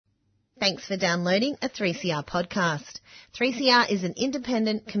Thanks for downloading a 3CR podcast. 3CR is an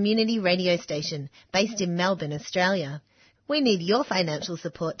independent community radio station based in Melbourne, Australia. We need your financial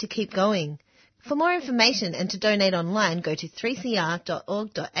support to keep going. For more information and to donate online, go to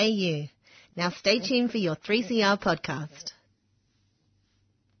 3cr.org.au. Now stay tuned for your 3CR podcast.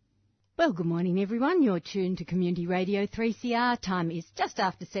 Well, good morning, everyone. You're tuned to Community Radio 3CR. Time is just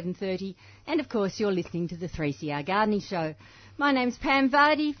after 7:30, and of course, you're listening to the 3CR Gardening Show. My name's Pam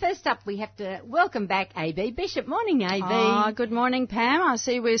Vardy. First up, we have to welcome back AB Bishop. Morning, AB. Good morning, Pam. I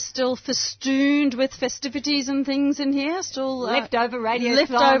see we're still festooned with festivities and things in here. Still leftover radiothon.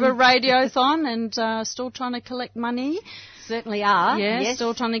 Leftover radiothon, and still trying to collect money. Certainly are. Yes.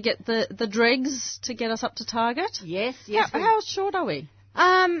 Still trying to get the dregs to get us up to target. Yes. How short are we?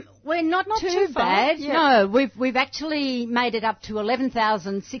 We're not too bad. Yeah. No, we've actually made it up to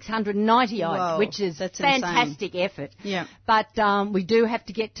 11,690 odd, which is fantastic effort. Yeah. But we do have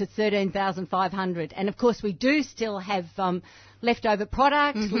to get to 13,500, and of course we do still have leftover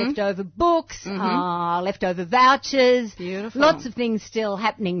product, leftover books, leftover vouchers. Beautiful. Lots of things still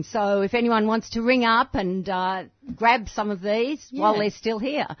happening. So if anyone wants to ring up and grab some of these while they're still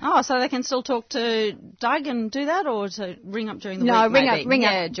here. Oh, so they can still talk to Doug and do that, or to ring up during the week? No, ring maybe?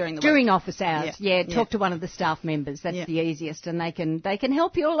 up during the during week. office hours. Yeah, talk to one of the staff members. That's the easiest, and they can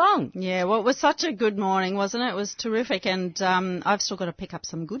help you along. Yeah, well, it was such a good morning, wasn't it? It was terrific, and I've still got to pick up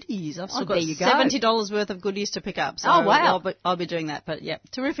some goodies. I've still got there you go. $70 worth of goodies to pick up. So wow. I'll be doing that. But yeah,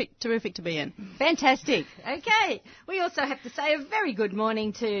 terrific to be in. Fantastic. Okay. We also have to say a very good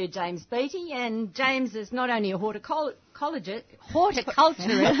morning to James Beattie, and James is not only a horticulturist, but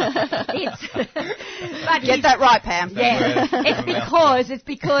Get that right, Pam. Yeah, it's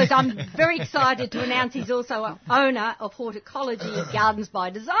because I'm very excited to announce he's also an owner of Horticology Gardens by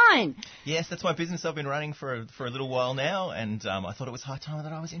Design. Yes, that's my business I've been running for a little while now, and I thought it was high time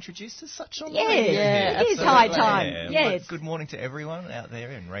that I was introduced to such a Yeah, it is high time. Yeah. Yes. Good morning to everyone out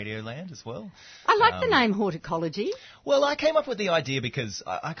there in Radio Land as well. I like the name Horticology. Well, I came up with the idea because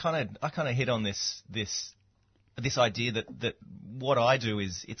I kind of hit on this idea that what I do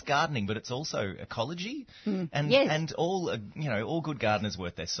is it's gardening, but it's also ecology, and all good gardeners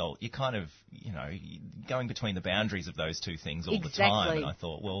worth their salt. You kind of going between the boundaries of those two things all the time. And I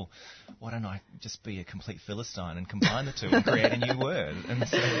thought, well, why don't I just be a complete Philistine and combine the two and create a new word? And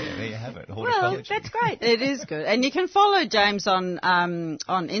so there you have it, horticology. Well, that's great. It is good, and you can follow James on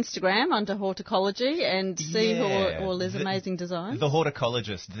Instagram under Horticology and see all his amazing designs. The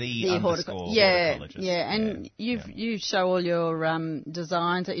horticologist, horticologist. Yeah, and you show all your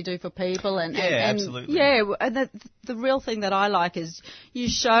designs that you do for people, and absolutely. And the real thing that I like is you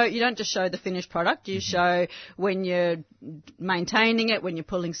don't just show the finished product, you show when you're maintaining it, when you're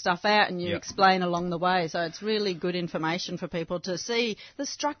pulling stuff out, and you explain along the way. So it's really good information for people to see the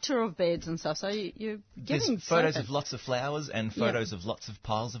structure of beds and stuff. So you're getting There's photos of lots of flowers and photos of lots of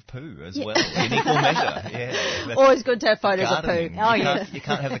piles of poo as well in equal measure. Yeah, always good to have photos gardening. of poo. You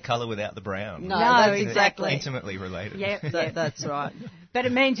can't have the colour without the brown. No, that's exactly. Intimately related. Yeah, that's right. But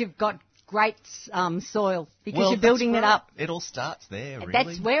it means you've got great soil because you're building it up. It all starts there, really.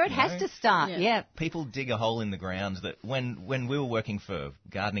 That's where it has to start, yeah. People dig a hole in the ground. That when we were working for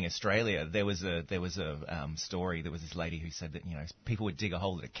Gardening Australia, there was a story. There was this lady who said that people would dig a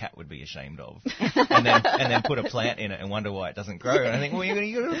hole that a cat would be ashamed of, and then put a plant in it and wonder why it doesn't grow. And I think, well, you got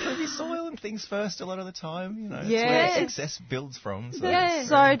to improve your soil and things first a lot of the time. That's where success builds from. So it's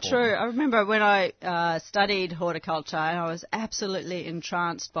so true. I remember when I studied horticulture, I was absolutely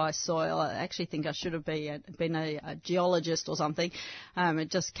entranced by soil. I actually think I should have been a geologist or something. It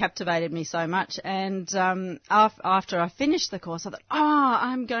just captivated me so much. And after I finished the course, I thought,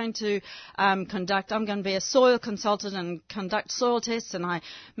 I'm going to be a soil consultant and conduct soil tests. And I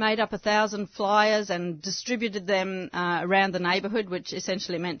made up 1,000 flyers and distributed them around the neighbourhood, which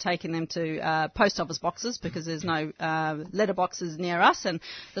essentially meant taking them to post office boxes because there's no letter boxes near us. And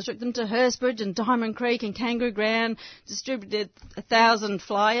distributed them to Hurstbridge and Diamond Creek and Kangaroo Ground, distributed 1,000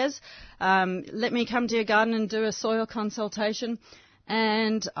 flyers. Let me come to your garden and do a soil consultation.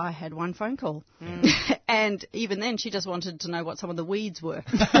 And I had one phone call. And even then, she just wanted to know what some of the weeds were.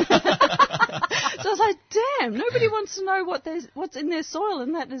 So I was like, damn, nobody wants to know what's in their soil.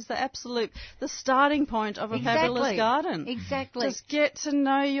 And that is the starting point of a fabulous garden. Exactly. Just get to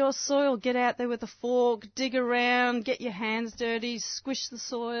know your soil. Get out there with a fork, dig around, get your hands dirty, squish the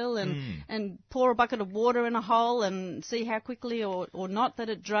soil and pour a bucket of water in a hole and see how quickly or not that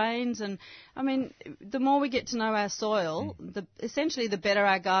it drains. And, I mean, the more we get to know our soil, essentially the better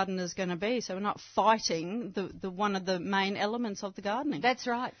our garden is going to be. So we're not fighting the one of the main elements of the gardening. That's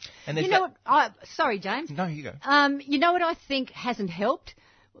right. And you know what? Sorry, James. No, you go. You know what I think hasn't helped?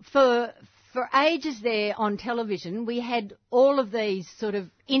 for ages there on television, we had all of these sort of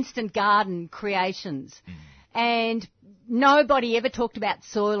instant garden creations, and nobody ever talked about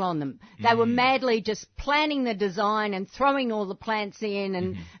soil on them. They were madly just planning the design and throwing all the plants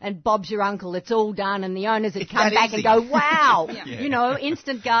in, and Bob's your uncle, it's all done, and the owners would come back and go, wow, you know,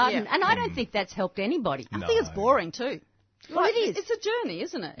 instant garden. And I don't think that's helped anybody. I think it's boring too. Well, it is. It's a journey,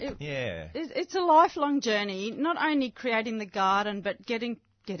 isn't it? Yeah. It's a lifelong journey, not only creating the garden, but getting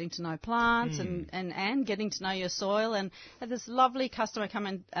to know plants and getting to know your soil. And I had this lovely customer come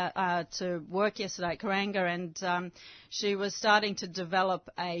in to work yesterday at Karanga, and she was starting to develop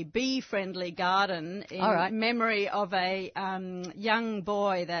a bee-friendly garden in memory of a young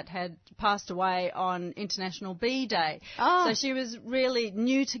boy that had passed away on International Bee Day. Oh. So she was really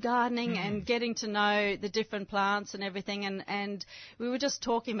new to gardening and getting to know the different plants and everything. And we were just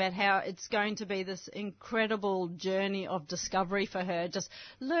talking about how it's going to be this incredible journey of discovery for her, just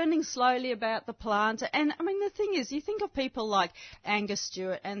learning slowly about the plant. And, I mean, the thing is, you think of people like Angus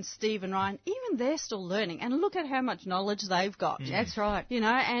Stewart and Stephen Ryan, even they're still learning. And look at how much knowledge they've got. That's right. You know,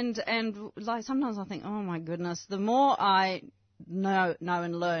 and like sometimes I think, oh, my goodness, the more I know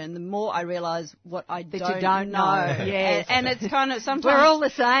and learn, the more I realise what I don't know. Yes. And it's kind of sometimes... We're all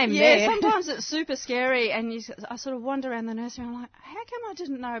the same. Yeah, sometimes it's super scary, and I sort of wander around the nursery and I'm like, how come I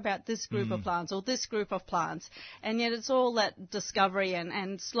didn't know about this group of plants or this group of plants? And yet it's all that discovery,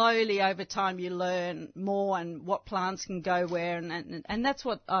 and slowly over time you learn more and what plants can go where, and that's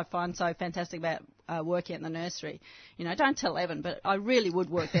what I find so fantastic about working at the nursery. You know, don't tell Evan, but I really would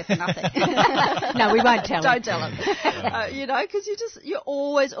work there for nothing. No, we won't tell him. Don't tell him. You know, because you're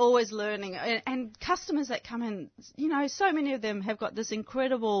always learning. And customers that come in, you know, so many of them have got this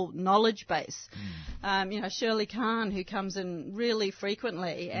incredible knowledge base. You know, Shirley Khan, who comes in really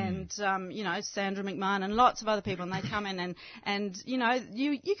frequently, and, you know, Sandra McMahon and lots of other people, and they come in and you know,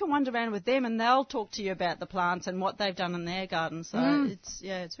 you can wander around with them and they'll talk to you about the plants and what they've done in their garden. So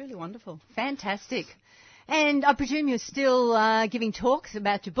it's really wonderful. Fantastic. And I presume you're still giving talks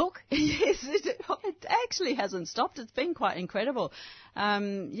about your book? Yes, it actually hasn't stopped. It's been quite incredible.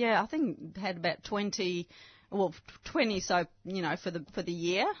 I think had about 20, so, you know, for the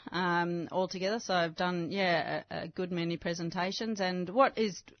year altogether. So I've done, a good many presentations. And what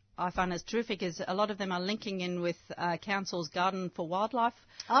I find is terrific is a lot of them are linking in with Council's Garden for Wildlife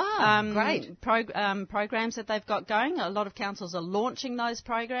great programs that they've got going. A lot of councils are launching those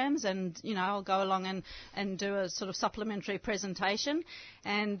programs, and, you know, I'll go along and do a sort of supplementary presentation.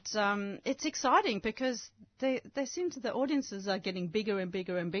 And it's exciting because they seem to, the audiences are getting bigger and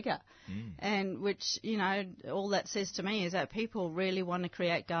bigger and bigger. And which, you know, all that says to me is that people really want to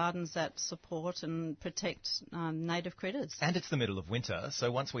create gardens that support and protect native critters. And it's the middle of winter,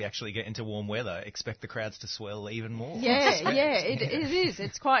 so once we actually get into warm weather, expect the crowds to swell even more. It is.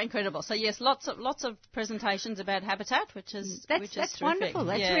 It's quite incredible. So yes, lots of presentations about habitat, which is that's terrific. Wonderful.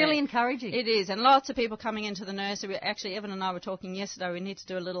 That's really encouraging. It is, and lots of people coming into the nursery. Actually, Evan and I were talking yesterday. We need to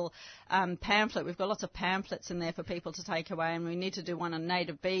do a little pamphlet. We've got lots of pamphlets in there for people to take away, and we need to do one on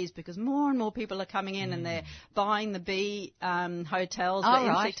native bees because more and more people are coming in and they're buying the bee hotels,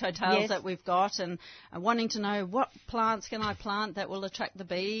 insect hotels that we've got, and wanting to know what plants can I plant that will attract the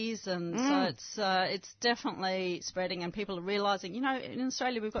bees, and so it's definitely spreading, and people are realising, you know, in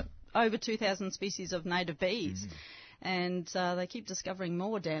Australia we've got over 2,000 species of native bees. And they keep discovering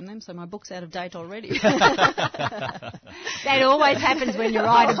more, damn them, so my book's out of date already. That always happens when you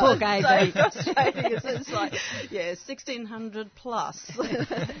write a book, eh? So frustrating. It's like, 1,600 plus.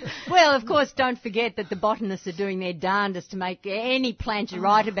 Well, of course, don't forget that the botanists are doing their darndest to make any plant you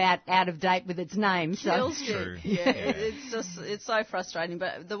write about out of date with its name. So. Kills you. It's so frustrating.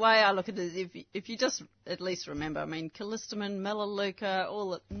 But the way I look at it is if you just at least remember, I mean, Callistemon, Melaleuca,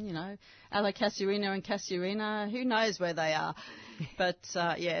 all, you know, Alocasuarina and Casuarina, who knows where they are. But,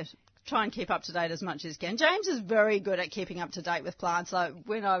 try and keep up to date as much as you can. James is very good at keeping up to date with plants. Like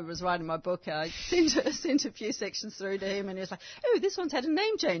when I was writing my book, I sent a few sections through to him, and he was like, "Oh, this one's had a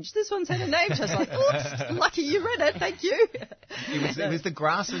name change. This one's had a name change." I was like, "Oops, lucky you read it. Thank you." It was the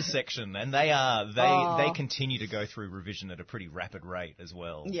grasses section, and they continue to go through revision at a pretty rapid rate as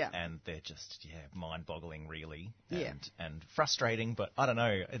well. Yeah. And they're just mind-boggling, really, and frustrating. But I don't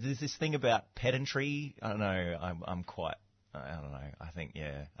know. There's this thing about pedantry. I don't know. I'm quite. I don't know. I think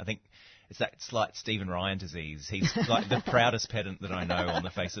it's that slight Stephen Ryan disease. He's like the proudest pedant that I know on the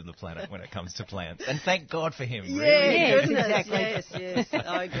face of the planet when it comes to plants. And thank God for him. Yeah, really. Exactly. Yes,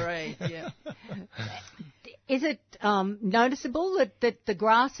 I agree. Yeah. Is it noticeable that the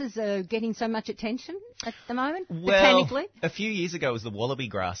grasses are getting so much attention at the moment, botanically? A few years ago it was the wallaby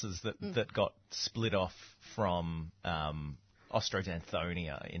grasses that got split off from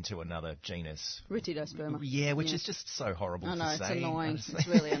Ostrodanthonia into another genus. Ritidosperma. Yeah, which is just so horrible to say. I know, it's annoying. It's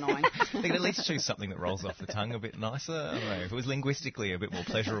really annoying. They could at least choose something that rolls off the tongue a bit nicer. I don't know. If it was linguistically a bit more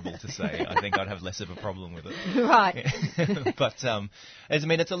pleasurable to say, I think I'd have less of a problem with it. Right. But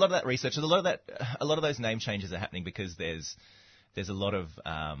it's a lot of that research. A lot of those name changes are happening because there's a lot of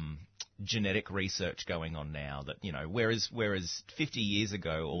genetic research going on now that, whereas 50 years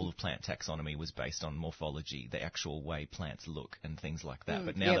ago all of plant taxonomy was based on morphology, the actual way plants look and things like that.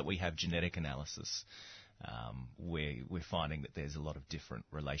 But now that we have genetic analysis, we're finding that there's a lot of different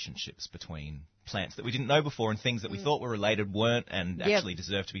relationships between plants that we didn't know before, and things that we thought were related weren't, and actually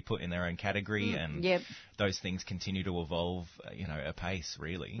deserve to be put in their own category. And those things continue to evolve, apace,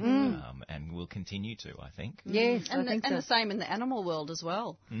 really, and will continue to, I think. Yes, and the same in the animal world as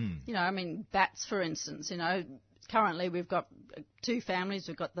well. Bats, for instance. Currently we've got two families.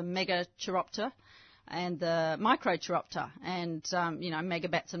 We've got the Megachiroptera and the Microchiroptera, and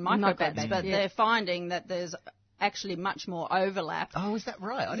megabats and microbats. But they're finding that there's actually much more overlap. Oh, is that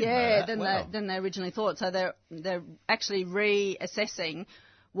right? I didn't know that. Than they originally thought. So they're actually reassessing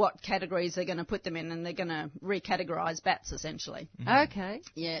what categories they're going to put them in, and they're going to recategorise bats essentially. Okay.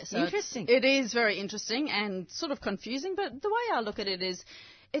 Yeah. So interesting. It is very interesting and sort of confusing. But the way I look at it is,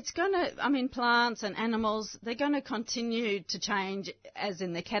 it's going to, plants and animals, they're going to continue to change as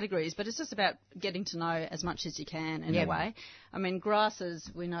in their categories, but it's just about getting to know as much as you can in a way. Grasses,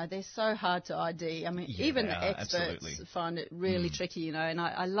 we know, they're so hard to ID. Even experts find it really tricky, and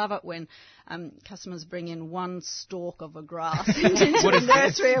I love it when customers bring in one stalk of a grass into the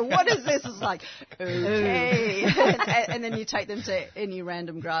nursery. What is this? It's like, okay. and then you take them to any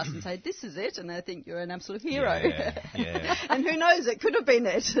random grass and say, this is it, and they think you're an absolute hero. Yeah. And who knows, it could have been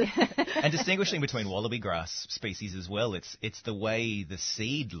it. And distinguishing between wallaby grass species as well, it's the way the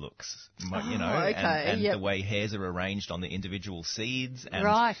seed looks, and the way hairs are arranged on the individual seeds. And,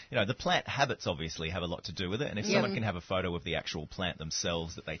 the plant habits obviously have a lot to do with it. And if someone can have a photo of the actual plant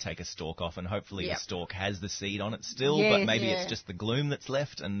themselves that they take a stalk off, and hopefully the stalk has the seed on it still, but maybe it's just the gloom that's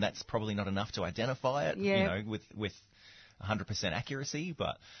left, and that's probably not enough to identify it, with 100% accuracy.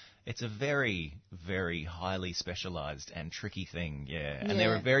 But it's a very, very highly specialised and tricky thing, and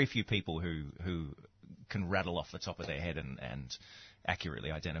there are very few people who can rattle off the top of their head and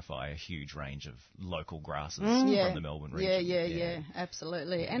accurately identify a huge range of local grasses from the Melbourne region. Yeah,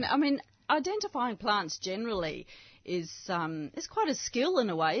 absolutely. And identifying plants generally is quite a skill in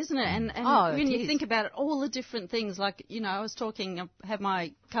a way, isn't it? And when you think about it, all the different things, like, I was I have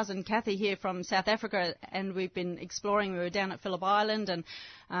my cousin Kathy here from South Africa, and we've been exploring. We were down at Phillip Island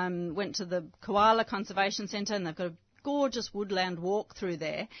and went to the Koala Conservation Centre, and they've got a gorgeous woodland walk through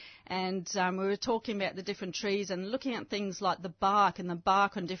there, and we were talking about the different trees and looking at things like the bark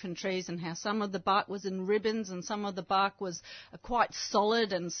on different trees, and how some of the bark was in ribbons and some of the bark was quite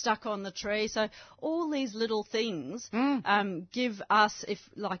solid and stuck on the tree. So all these little things give us,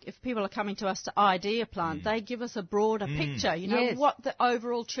 if people are coming to us to ID a plant, they give us a broader picture, what the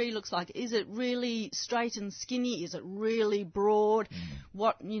overall tree looks like. Is it really straight and skinny? Is it really broad?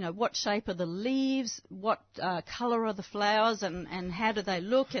 What shape are the leaves? What colour are the flowers, and how do they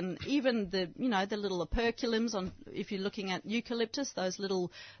look? And even the little operculums if you're looking at eucalyptus, those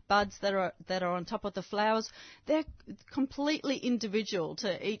little buds that are on top of the flowers, they're completely individual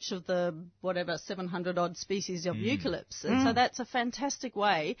to each of the 700 odd species of eucalypts. And so that's a fantastic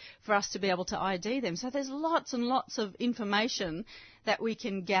way for us to be able to ID them. So there's lots and lots of information that we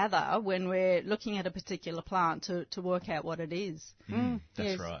can gather when we're looking at a particular plant to work out what it is.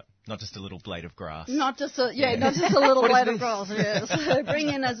 That's right. Not just a little blade of grass. Not just a little blade of grass. Yes. So bring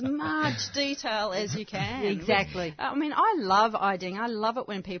in as much detail as you can. Exactly. I love IDing. I love it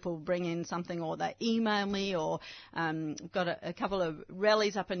when people bring in something, or they email me, or got a couple of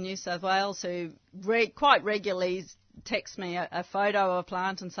rallies up in New South Wales who quite regularly text me a photo of a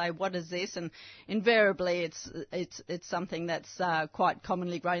plant and say, what is this? And invariably it's something that's quite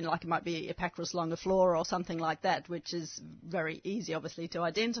commonly grown, like it might be Epacris longiflora or something like that, which is very easy obviously to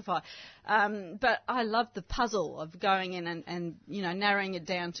identify. But I love the puzzle of going in and narrowing it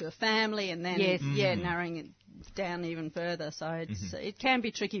down to a family, and then narrowing it down even further. So it can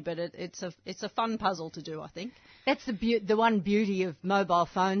be tricky, but it's a fun puzzle to do, I think. That's the one beauty of mobile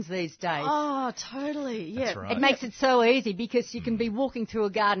phones these days. Oh, totally. Yeah. That's right. It makes it so easy, because you can be walking through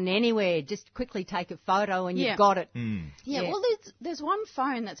a garden anywhere, just quickly take a photo and you've got it. Yeah. Well, there's one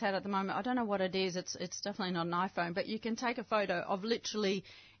phone that's out at the moment. I don't know what it is. It's definitely not an iPhone, but you can take a photo of literally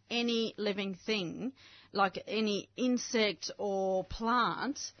any living thing, like any insect or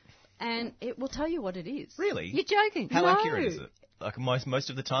plant, and it will tell you what it is. Really? You're joking? How accurate is it? Like most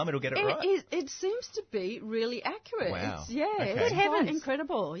of the time, it'll get it right. It seems to be really accurate. Wow. It's quite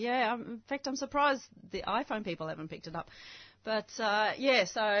incredible. Yeah, in fact, I'm surprised the iPhone people haven't picked it up. But that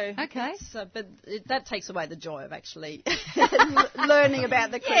takes away the joy of actually learning about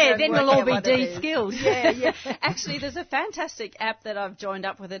the critter. Yeah, then we'll all be de-skilled. Yeah. Actually, there's a fantastic app that I've joined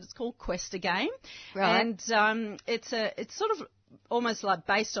up with it. It's called Quest a Game, right? And it's sort of almost like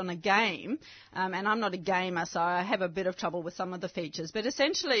based on a game, and I'm not a gamer, so I have a bit of trouble with some of the features. But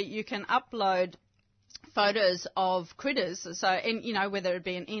essentially, you can upload photos of critters, so whether it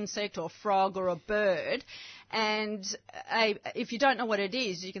be an insect or a frog or a bird, and if you don't know what it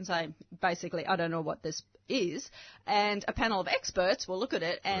is, you can say basically, I don't know what this is, and a panel of experts will look at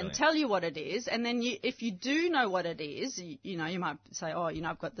it and tell you what it is, and then if you do know what it is, you might say,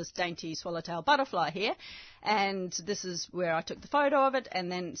 I've got this dainty swallowtail butterfly here, and this is where I took the photo of it, and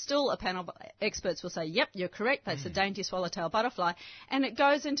then still a panel of experts will say, yep, you're correct, that's a dainty swallowtail butterfly, and it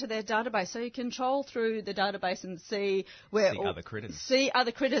goes into their database, so you can troll through the database and see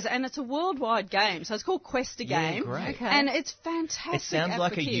other critters, and it's a worldwide game, so it's called Quest a Game, great. Okay. and it's fantastic. It sounds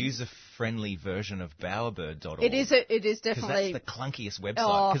like a user-friendly version of bowerbird.org. It is definitely. That's the clunkiest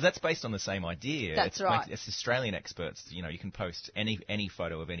website, because that's based on the same idea. That's right. It's Australian experts. You can post any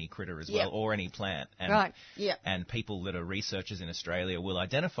photo of any critter as well, or any plant. And, right. Yeah. And people that are researchers in Australia will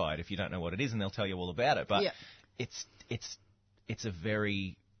identify it if you don't know what it is, and they'll tell you all about it. But it's a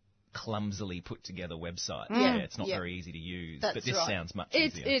very clumsily put together website. Yeah, it's not very easy to use. That's but this right. sounds much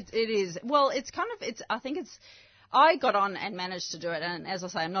easier. It is. Well, I got on and managed to do it, and as I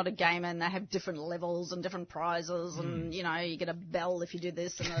say, I'm not a gamer, and they have different levels and different prizes, and you get a bell if you do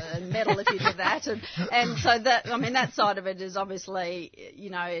this, and a medal if you do that, and so that side of it is obviously,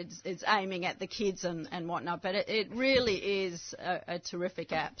 it's aiming at the kids and whatnot, but it really is a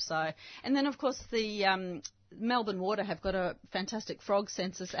terrific app. So, and then of course the Melbourne Water have got a fantastic frog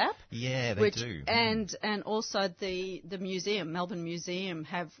census app. Yeah, they do. And also the museum, Melbourne Museum,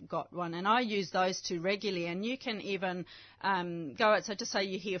 have got one. And I use those two regularly. And you can even go out. So just say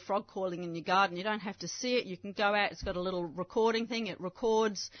you hear frog calling in your garden. You don't have to see it. You can go out. It's got a little recording thing. It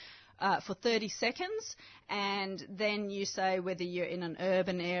records for 30 seconds, and then you say whether you're in an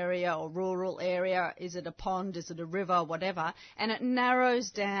urban area or rural area, is it a pond, is it a river, whatever, and it narrows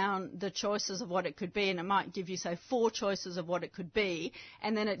down the choices of what it could be, and it might give you, say, 4 choices of what it could be,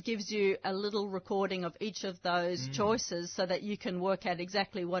 and then it gives you a little recording of each of those choices so that you can work out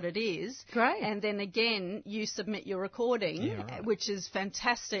exactly what it is. Great. And then again, you submit your recording, which is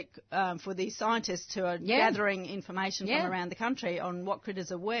fantastic for these scientists who are gathering information from around the country on what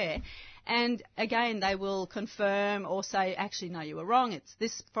critters are where. And again, they will confirm or say, actually, no, you were wrong, it's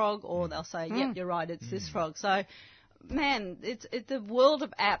this frog, or they'll say, yep, you're right, it's this frog. So, man, the world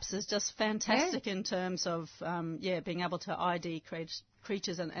of apps is just fantastic in terms of, being able to ID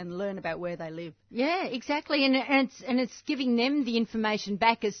creatures and learn about where they live. Yeah, exactly, and it's giving them the information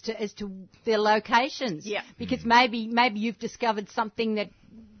back as to their locations. Yeah. Because maybe you've discovered something that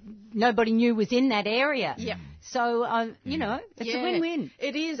nobody knew was in that area. Yeah. So, it's a win-win.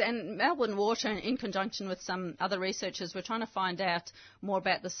 It is, and Melbourne Water, in conjunction with some other researchers, we're trying to find out more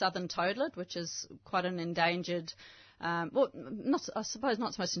about the southern toadlet, which is quite an endangered, I suppose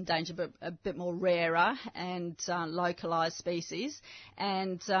not so much endangered, but a bit more rarer and localised species.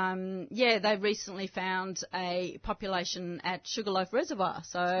 And, they recently found a population at Sugarloaf Reservoir.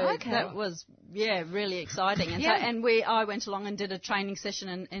 So that was, really exciting. And I went along and did a training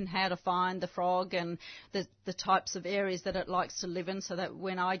session in how to find the frog and the types of areas that it likes to live in, so that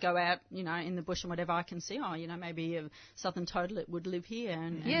when I go out, in the bush and whatever, I can see, maybe a southern toadlet would live here,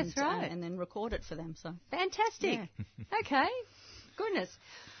 and then record it for them. So fantastic. Yeah. Okay, goodness.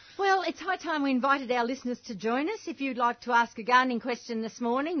 Well, it's high time we invited our listeners to join us. If you'd like to ask a gardening question this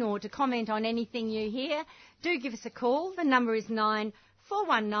morning or to comment on anything you hear, do give us a call. The number is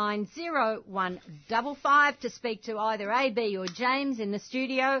 94190155 to speak to either AB or James in the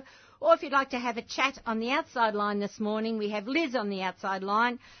studio. Or if you'd like to have a chat on the outside line this morning, we have Liz on the outside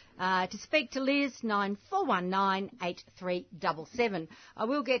line. To speak to Liz, 94198377. I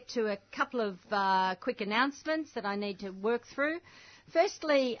will get to a couple of quick announcements that I need to work through.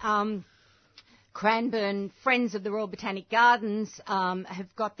 Firstly, Cranbourne Friends of the Royal Botanic Gardens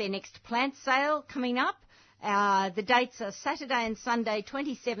have got their next plant sale coming up. The dates are Saturday and Sunday,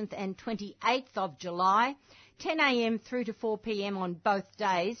 27th and 28th of July. 10 a.m. through to 4 p.m. on both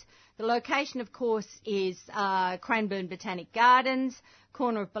days. The location, of course, is Cranbourne Botanic Gardens,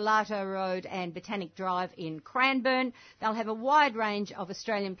 corner of Bellato Road and Botanic Drive in Cranbourne. They'll have a wide range of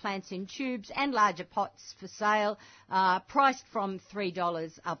Australian plants in tubes and larger pots for sale, priced from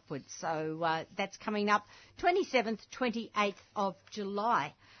 $3 upwards. So that's coming up 27th, 28th of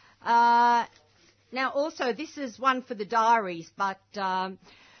July. Now, also, this is one for the diaries, but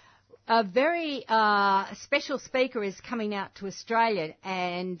a very special speaker is coming out to Australia,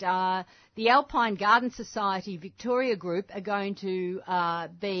 and the Alpine Garden Society Victoria Group are going to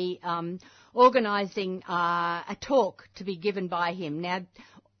be organising a talk to be given by him. Now,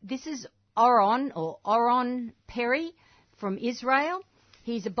 this is Oron Perry from Israel.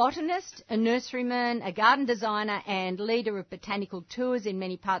 He's a botanist, a nurseryman, a garden designer and leader of botanical tours in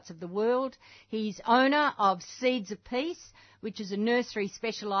many parts of the world. He's owner of Seeds of Peace, which is a nursery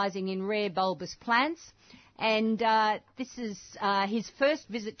specialising in rare bulbous plants. And this is his first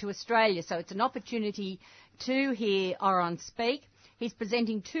visit to Australia, so it's an opportunity to hear Oron speak. He's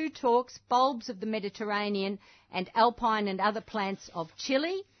presenting 2 talks, Bulbs of the Mediterranean and Alpine and Other Plants of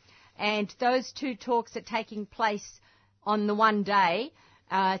Chile. And those 2 talks are taking place on the one day.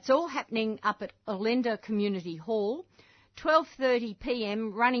 It's all happening up at Olinda Community Hall, 12:30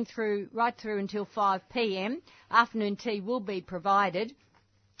 p.m, running right through until 5 p.m. Afternoon tea will be provided.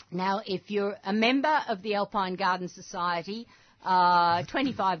 Now, if you're a member of the Alpine Garden Society,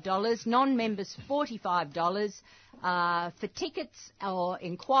 $25, non-members $45. For tickets or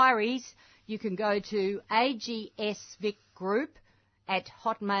inquiries, you can go to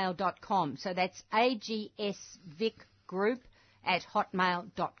agsvicgroup@hotmail.com. So that's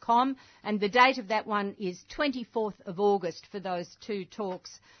agsvicgroup@hotmail.com, and the date of that one is 24th of August for those 2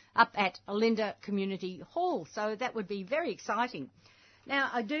 talks up at Olinda Community Hall. So that would be very exciting.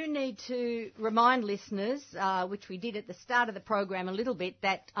 Now, I do need to remind listeners, which we did at the start of the program a little bit,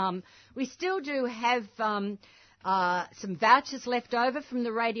 that we still do have some vouchers left over from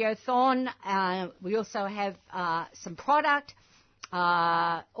the Radiothon. We also have some product.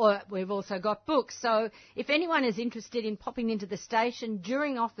 Or we've also got books. So if anyone is interested in popping into the station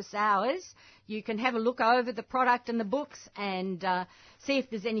during office hours, you can have a look over the product and the books and see if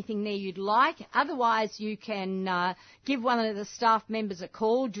there's anything there you'd like. Otherwise, you can give one of the staff members a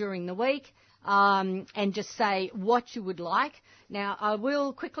call during the week and just say what you would like. Now, I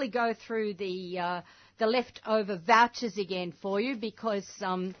will quickly go through the leftover vouchers again for you, because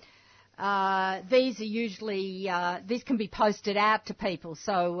these are usually, these can be posted out to people,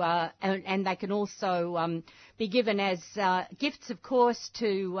 so, and they can also be given as gifts, of course,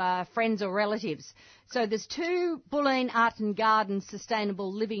 to friends or relatives. So there's 2 Bulleen Art and Garden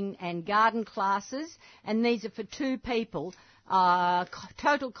Sustainable Living and Garden classes, and these are for 2 people.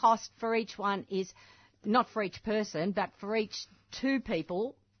 Total cost for each one is, not for each person, but for each 2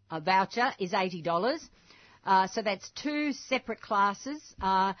 people, a voucher is $80. So that's 2 separate classes,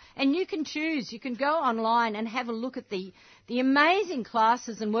 and you can choose. You can go online and have a look at the amazing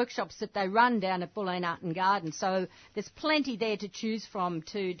classes and workshops that they run down at Bulleen Art and Garden. So there's plenty there to choose from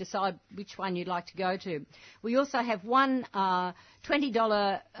to decide which one you'd like to go to. We also have one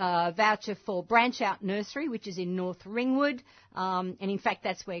 $20 voucher for Branch Out Nursery, which is in North Ringwood, and in fact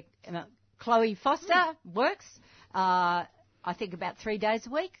that's where Chloe Foster works, I think about 3 days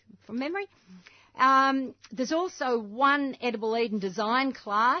a week from memory. There's also one Edible Eden design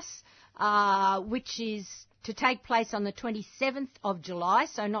class, which is to take place on the 27th of July,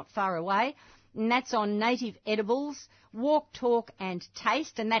 so not far away, and that's on native edibles, walk, talk and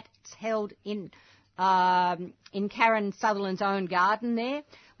taste, and that's held in Karen Sutherland's own garden there.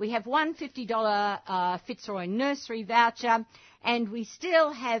 We have one $50 Fitzroy Nursery voucher, and we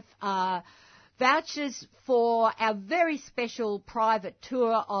still have vouchers for our very special private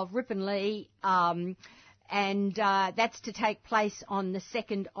tour of Ripponlea, and that's to take place on the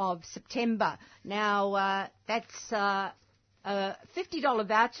 2nd of September. Now, that's a $50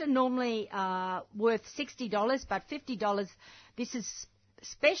 voucher, normally worth $60, but $50. This is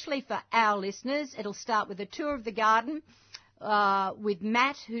especially for our listeners. It'll start with a tour of the garden with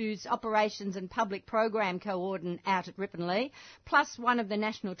Matt, who's Operations and Public Program Coordinator out at Ripponlea, plus one of the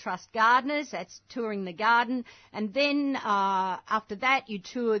National Trust gardeners. That's touring the garden. And then after that, you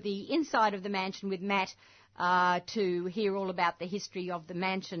tour the inside of the mansion with Matt to hear all about the history of the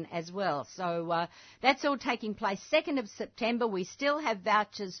mansion as well. So that's all taking place 2nd of September. We still have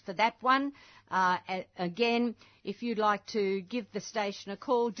vouchers for that one. Again, if you'd like to give the station a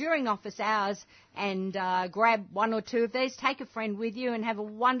call during office hours and grab one or two of these, take a friend with you and have a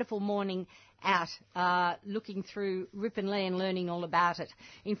wonderful morning out looking through Ripon Lea and learning all about it.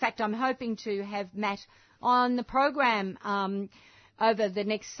 In fact, I'm hoping to have Matt on the program over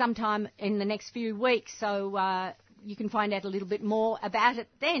sometime in the next few weeks, so you can find out a little bit more about it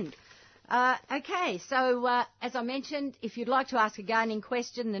then. Okay, so as I mentioned, if you'd like to ask a gardening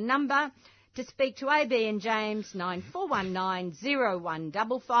question, the number to speak to AB and James,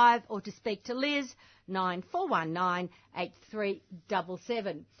 94190155, or to speak to Liz,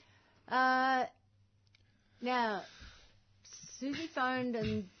 94198377. Now, Susie phoned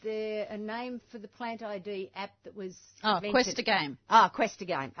and a name for the Plant ID app that was invented. Quest-A-Game.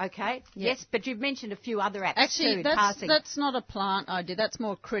 Quest-A-Game, okay. Yep. Yes, but you've mentioned a few other apps actually, too in passing. That's not a plant ID, that's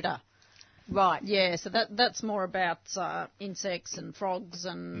more critter. Right. Yeah, so that's more about insects and frogs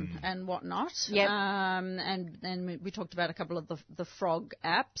and whatnot. Yep. And we talked about a couple of the frog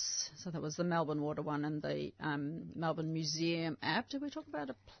apps. So that was the Melbourne Water one and the Melbourne Museum app. Did we talk about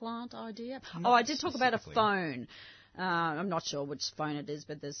a plant ID app? I did talk about a phone. I'm not sure which phone it is,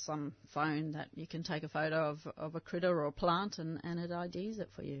 but there's some phone that you can take a photo of a critter or a plant and it IDs it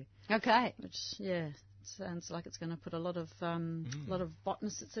for you. Okay. Which, yeah. Sounds like it's going to put a lot of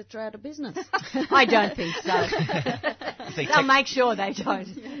botanists, etc., out of business. I don't think so. They'll make sure they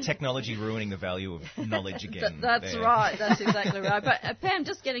don't. Technology ruining the value of knowledge again. That's right. That's exactly right. But Pam,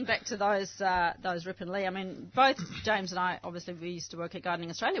 just getting back to those Ripon Lea. I mean, both James and I, obviously, we used to work at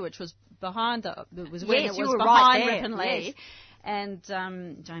Gardening Australia, which was behind when it was behind Ripon Lea. Yes. And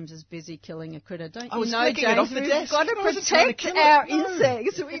James is busy killing a critter. Don't I you was know, taking James? it off the We've desk. got to I wasn't trying to protect kill our it. No.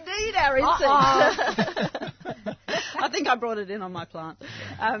 insects. We need our insects. I think I brought it in on my plant.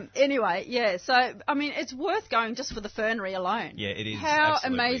 Anyway, yeah. So I mean, it's worth going just for the fernery alone. Yeah, it is. How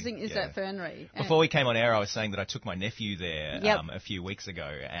absolutely. amazing is that fernery? Before we came on air, I was saying that I took my nephew there Yep. a few weeks ago,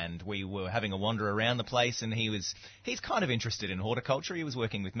 and we were having a wander around the place, and he's kind of interested in horticulture. He was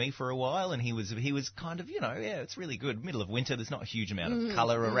working with me for a while, and he was kind of, it's really good. Middle of winter, there's not a huge amount of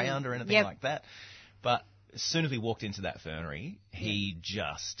colour around or anything like that. But as soon as we walked into that fernery, he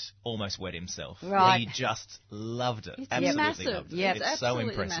just almost wet himself. Right. He just loved it. It's absolutely massive. loved it. Yep. It's so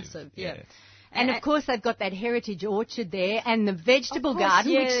absolutely impressive. massive. Yeah. And of course, they've got that heritage orchard there and the vegetable Of course,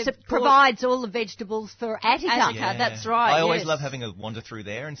 garden, yeah, which provides all the vegetables for Attica. Attica, that's right. I always yes. love having a wander through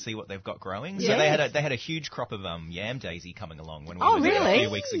there and see what they've got growing. So Yes. they had a huge crop of yam daisy coming along when we Oh, were there really? a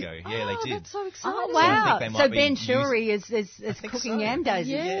few weeks ago. Yeah, they did. That's so exciting. Oh, I wow. think they So might Ben be Shuri is think cooking so. yam daisies.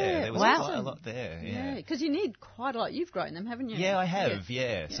 Yeah. There was Wow. quite a lot there. Yeah, Yeah. because you need quite a lot. You've grown them, haven't you? Yeah, I have.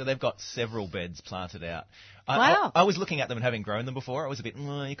 Yeah. So they've got several beds planted out. Wow. I was looking at them and having grown them before. I was a bit,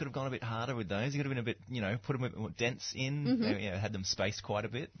 you could have gone a bit harder with those. You could have been a bit, put them a bit more dense in. Had them spaced quite a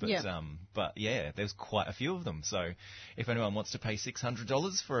bit. But but yeah, there's quite a few of them. So if anyone wants to pay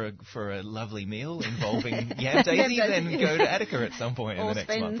 $600 for a lovely meal involving yam daisy, then go to Attica at some point in Or the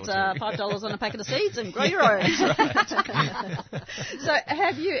next month or spend two. $5 on a packet of seeds and grow your own. So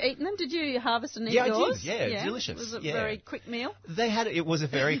have you eaten them? Did you harvest and eat Yeah, I yours? did. Yeah, delicious. Was it Yeah. a very quick meal? It was a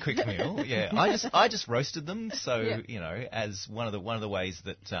very quick meal. Yeah, I just roasted them. So as one of the ways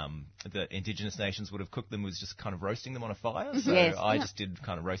that the indigenous nations would have cooked them was just kind of roasting them on a fire. So Yes. I just did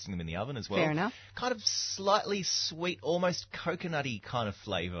kind of roasting them in the oven as well. Fair enough. Kind of slightly sweet, almost coconutty kind of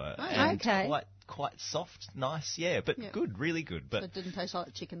flavour. Oh, and okay. Quite soft, nice, but good, really good. So But it didn't taste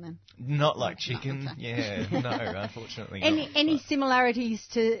like chicken then? not like chicken. okay. Yeah, no, unfortunately not. Any But- similarities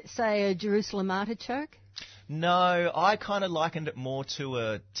to, say, a Jerusalem artichoke? No, I kind of likened it more to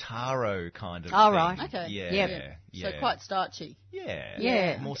a taro kind of Oh, thing. right. Okay. Yeah. So quite starchy.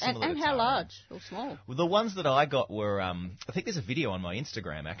 Yeah. More similar And to how taro. large or small? Well, the ones that I got were, I think there's a video on my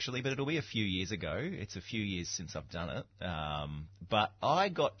Instagram actually, but it'll be a few years ago. It's a few years since I've done it. But I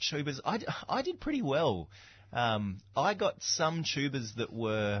got tubers. I did pretty well. I got some tubers that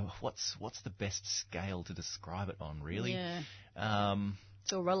were, what's the best scale to describe it on, really? Yeah.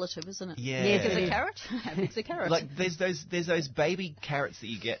 It's all relative, isn't it? Yeah. Yes, Is it a is. carrot? How big's a carrot? Like there's those baby carrots that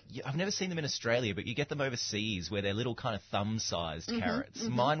you get. I've never seen them in Australia, but you get them overseas where they're little kind of thumb-sized carrots.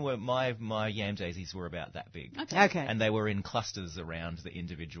 Mine were my yam daisies were about that big. Okay. And they were in clusters around the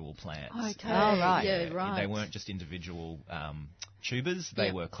individual plants. Okay. Oh, right. Yeah, right. They weren't just individual tubers;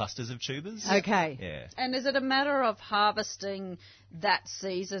 they were clusters of tubers. Okay. Yeah. And is it a matter of harvesting that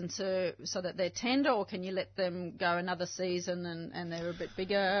season so that they're tender, or can you let them go another season and they're a bit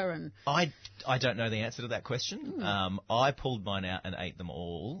bigger? And I don't know the answer to that question. I pulled mine out and ate them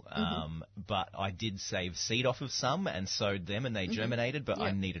all, but I did save seed off of some and sowed them, and they germinated. But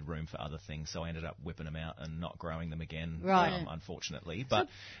I needed room for other things, so I ended up whipping them out and not growing them again. Right. Unfortunately, but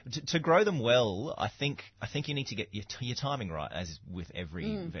to grow them well, I think you need to get your timing right, as with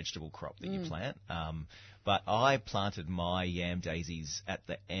every vegetable crop that you plant. But I planted my yam daisies at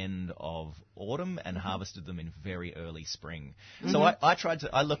the end of autumn and harvested them in very early spring. So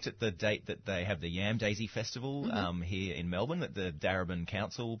I looked at the date that they have the Yam Daisy Festival here in Melbourne that the Darebin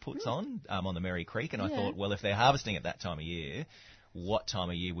Council puts on the Merry Creek, and I thought, well, if they're harvesting at that time of year, what time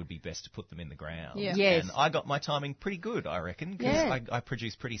of year would be best to put them in the ground? Yeah. Yes. And I got my timing pretty good, I reckon, because I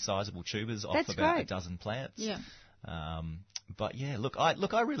produced pretty sizable tubers off about a dozen plants. Yeah. But yeah, look,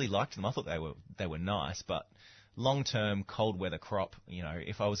 I really liked them. I thought they were nice, but long-term cold weather crop, you know,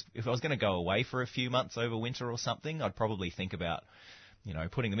 if I was going to go away for a few months over winter or something, I'd probably think about, you know,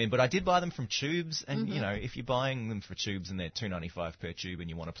 putting them in. But I did buy them from tubes, and you know, if you're buying them for tubes and they're $2.95 per tube, and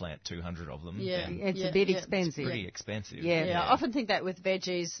you want to plant 200 of them, then it's a bit expensive. It's pretty expensive. Yeah, I often think that with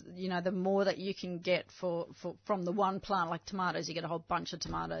veggies, you know, the more that you can get from the one plant, like tomatoes, you get a whole bunch of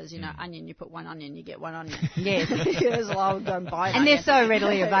tomatoes. You know, onion, you put one onion, you get one onion. Yes. So I'll go and buy an and onion. they're so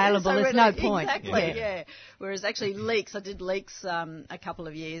readily available, there's no point. Exactly, yeah. Whereas actually leeks, I did leeks a couple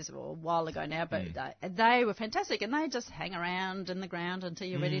of years or a while ago now, but they were fantastic, and they just hang around in the ground until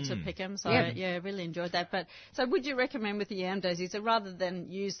you're ready to pick them. So yeah, really enjoyed that. But so would you recommend with the yam daisies that rather than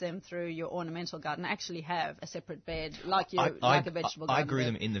use them through your ornamental garden, actually have a separate bed like a vegetable garden? I grew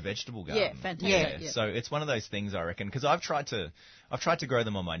them in the vegetable garden. Yeah, fantastic. Yeah. So it's one of those things, I reckon, because I've tried to grow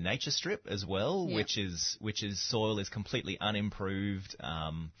them on my nature strip as well, which is soil is completely unimproved.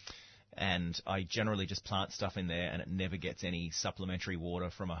 And I generally just plant stuff in there, and it never gets any supplementary water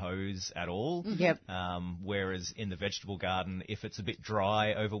from a hose at all. Yep. Whereas in the vegetable garden, if it's a bit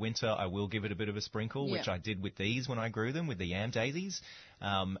dry over winter, I will give it a bit of a sprinkle, which I did with these when I grew them, with the yam daisies.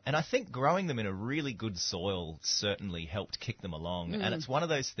 And I think growing them in a really good soil certainly helped kick them along. And it's one of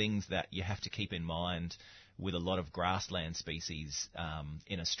those things that you have to keep in mind with a lot of grassland species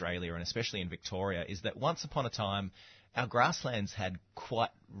in Australia, and especially in Victoria, is that once upon a time, our grasslands had quite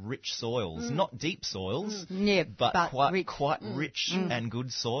rich soils, not deep soils, but quite rich and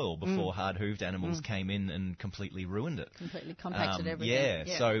good soil before hard-hooved animals came in and completely ruined it. Completely compacted everything.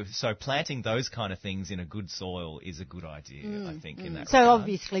 Yeah. So planting those kind of things in a good soil is a good idea, I think, in that So regard.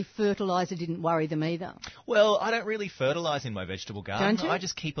 obviously fertiliser didn't worry them either. Well, I don't really fertilise in my vegetable garden. Don't you? I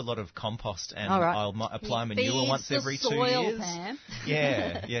just keep a lot of compost, and I'll apply manure once every 2 years. Pam.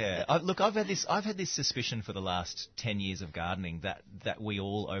 Yeah. I've had this suspicion for the last 10 years of gardening that we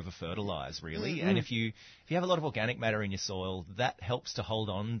all over-fertilise, really. And if you have a lot of organic matter in your soil, that helps to hold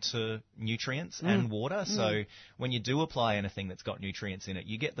on to nutrients and water. So when you do apply anything that's got nutrients in it,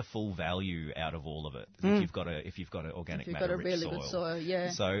 you get the full value out of all of it if you've got an organic matter rich soil. If you've got a really good soil,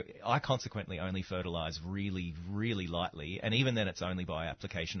 yeah. So I consequently only fertilise really, really lightly, and even then it's only by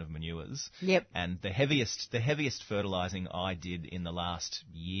application of manures. Yep. And the heaviest fertilising I did in the last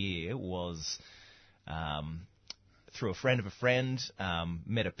year was through a friend of a friend,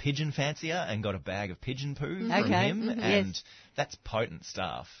 met a pigeon fancier and got a bag of pigeon poo from him, and that's potent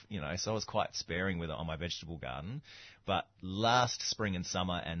stuff, you know, so I was quite sparing with it on my vegetable garden. But last spring and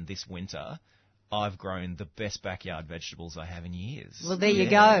summer and this winter, I've grown the best backyard vegetables I have in years. Well, there you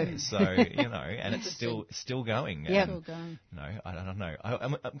go. So, you know, and it's still going. Yeah. Still going. No, I don't know.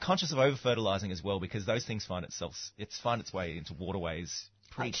 I'm conscious of over-fertilising as well, because those things find its way into waterways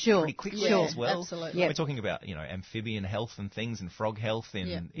pretty quickly as well. Absolutely. Yep. We're talking about, you know, amphibian health and things, and frog health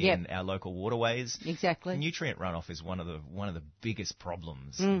in our local waterways. Exactly. Nutrient runoff is one of the biggest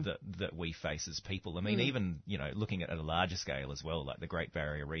problems that we face as people. I mean, even, you know, looking at a larger scale as well, like the Great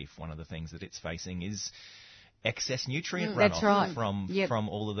Barrier Reef, one of the things that it's facing is excess nutrient runoff from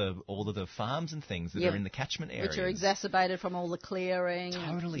all of the farms and things that are in the catchment areas, which are exacerbated from all the clearing.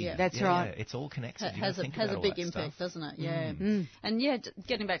 Totally, that's right. Yeah, it's all connected. It has a big impact, doesn't it? Yeah. And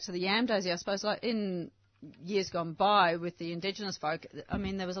getting back to the yam daisy, I suppose, like in years gone by with the Indigenous folk, I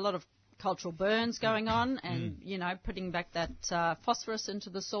mean, there was a lot of cultural burns going on, and you know, putting back that phosphorus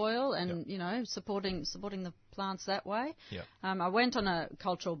into the soil, and you know, supporting the plants that way. Yep. I went on a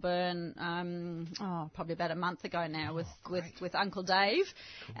cultural burn probably about a month ago now with Uncle Dave,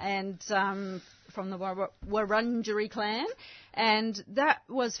 and from the Wurundjeri clan, and that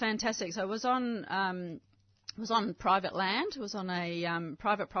was fantastic. So it was on private land. It was on a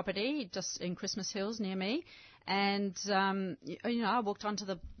private property just in Christmas Hills near me. And, you know, I walked onto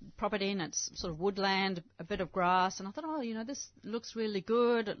the property, and it's sort of woodland, a bit of grass, and I thought, oh, you know, this looks really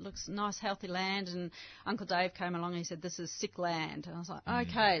good. It looks nice, healthy land. And Uncle Dave came along and he said, this is sick land. And I was like,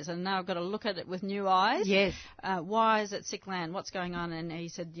 okay, so now I've got to look at it with new eyes. Yes. Why is it sick land? What's going on? And he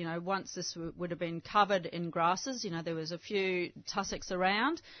said, you know, once this would have been covered in grasses, you know, there was a few tussocks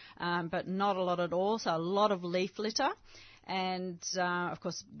around, but not a lot at all, so a lot of leaf litter. And, of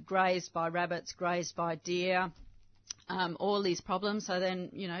course, grazed by rabbits, grazed by deer, all these problems. So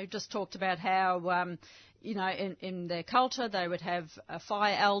then, you know, just talked about how, you know, in their culture, they would have a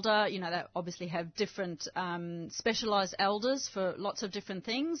fire elder. You know, they obviously have different specialised elders for lots of different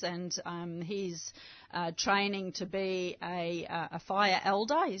things, and he's training to be a fire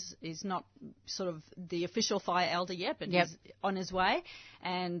elder. He's not sort of the official fire elder yet, but he's on his way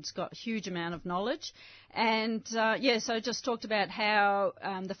and got a huge amount of knowledge. And, so just talked about how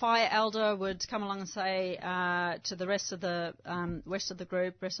the fire elder would come along and say to the rest of the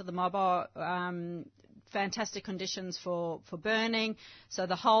group, rest of the mob, fantastic conditions for burning. So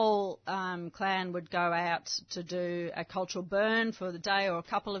the whole clan would go out to do a cultural burn for the day or a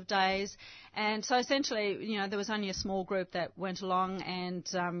couple of days. And so essentially, you know, there was only a small group that went along, and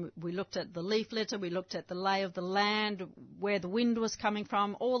we looked at the leaf litter, we looked at the lay of the land, where the wind was coming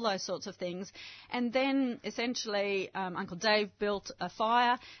from, all those sorts of things. And then essentially Uncle Dave built a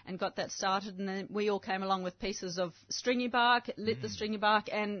fire and got that started, and then we all came along with pieces of stringy bark, lit the stringy bark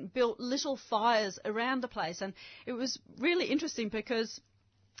and built little fires around the place. And it was really interesting because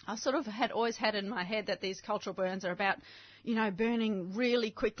I sort of always had in my head that these cultural burns are about, you know, burning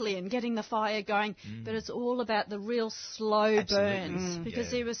really quickly and getting the fire going, but it's all about the real slow burns,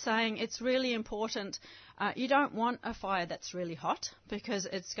 because he was saying it's really important. You don't want a fire that's really hot because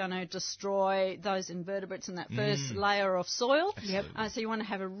it's going to destroy those invertebrates in that first layer of soil. So you want to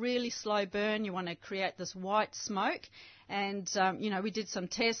have a really slow burn. You want to create this white smoke. And, we did some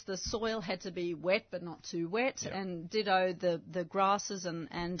tests. The soil had to be wet but not too wet, and ditto the grasses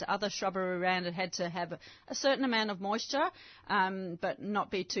and other shrubbery around it had to have a certain amount of moisture, but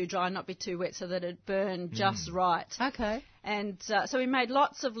not be too dry, not be too wet, so that it burned just right. Okay. And so we made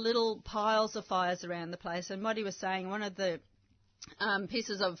lots of little piles of fires around the place. And what he was saying, one of the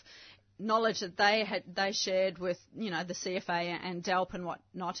pieces of knowledge that they shared with, you know, the CFA and DELP and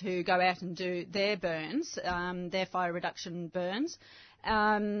whatnot, who go out and do their burns, their fire reduction burns,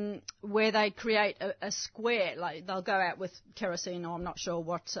 where they create a square. Like they'll go out with kerosene, or I'm not sure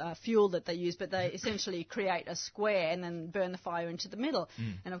what fuel that they use, but they essentially create a square and then burn the fire into the middle.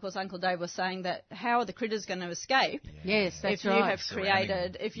 And of course, Uncle Dave was saying that how are the critters going to escape? Yes, that's if right. You have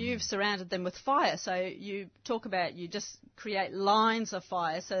created, if you've surrounded them with fire. So you talk about you just create lines of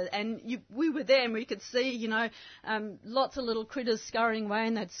fire. So we were there and we could see, you know, lots of little critters scurrying away,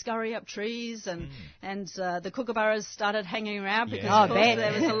 and they'd scurry up trees, and the kookaburras started hanging around because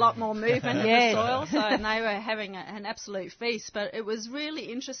there was a lot more movement in the soil, and they were having an absolute feast. But it was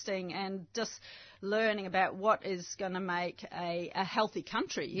really interesting, and just learning about what is going to make a healthy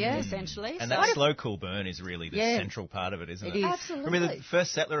country, essentially. And that slow, cool burn is really the central part of it, isn't it? It is. Absolutely. Remember the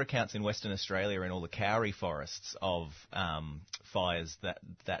first settler accounts in Western Australia and all the kauri forests of fires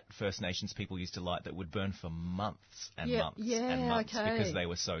that First Nations people used to light that would burn for months and months and months because they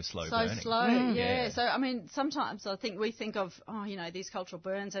were so slow burning. So slow, So, I mean, sometimes I think we think of, these cultural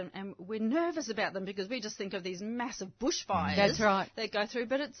burns, and we're nervous about them because we just think of these massive bushfires That's right. that go through,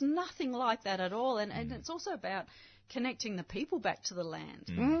 but it's nothing like that at all. And it's also about connecting the people back to the land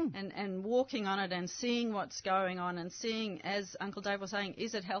and walking on it and seeing what's going on and seeing, as Uncle Dave was saying,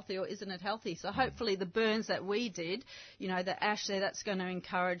 is it healthy or isn't it healthy? So hopefully the burns that we did, you know, the ash there, that's going to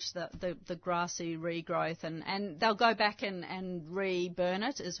encourage the grassy regrowth, and they'll go back and re-burn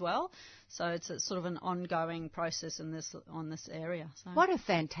it as well. So it's a sort of an ongoing process on this area. So. What a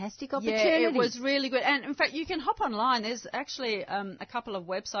fantastic opportunity. Yeah, it was really good. And in fact, you can hop online. There's actually a couple of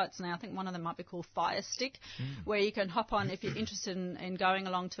websites now. I think one of them might be called Firestick, where you can hop on if you're interested in going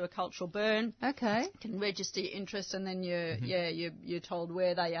along to a cultural burn. Okay. You can register your interest, and then you're told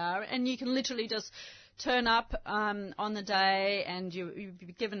where they are. And you can literally just turn up on the day, and you'll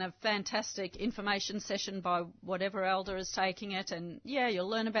be given a fantastic information session by whatever elder is taking it, and you'll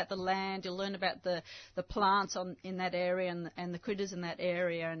learn about the land, you'll learn about the plants in that area and the critters in that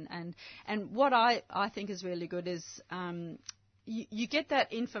area, and what I think is really good is you get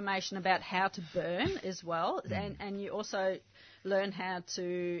that information about how to burn as well, and you also learn how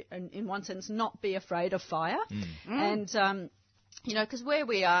to, in one sense, not be afraid of fire, and you know, because where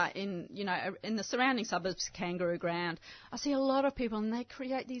we are in the surrounding suburbs, Kangaroo Ground, I see a lot of people, and they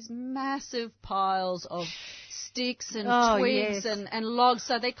create these massive piles of sticks and twigs and logs.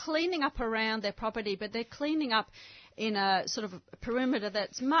 So they're cleaning up around their property, but they're cleaning up in a sort of a perimeter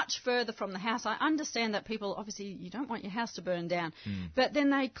that's much further from the house. I understand that people, obviously, you don't want your house to burn down, but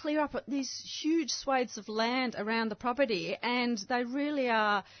then they clear up these huge swathes of land around the property, and they really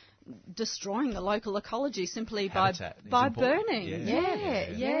are destroying the local ecology simply by burning.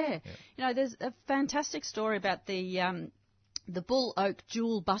 Yeah. You know, there's a fantastic story about the bull oak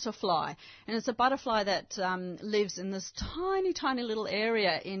jewel butterfly, and it's a butterfly that lives in this tiny little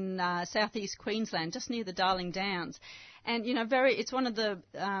area in southeast Queensland, just near the Darling Downs. And, it's one of the,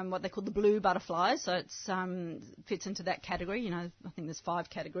 what they call the blue butterflies, so it's fits into that category. I think there's 5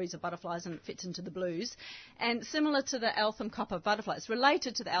 categories of butterflies and it fits into the blues. And similar to the Eltham copper butterfly, it's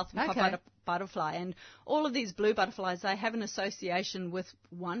related to the Eltham copper butterfly. And all of these blue butterflies, they have an association with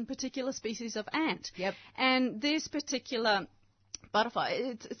one particular species of ant. Yep. And this particular butterfly,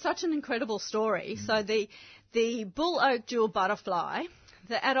 it's such an incredible story. So the bull oak jewel butterfly,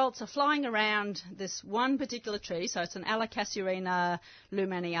 the adults are flying around this one particular tree, so it's an Alocasuarina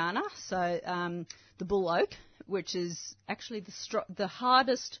lumaniana, so the bull oak, which is actually the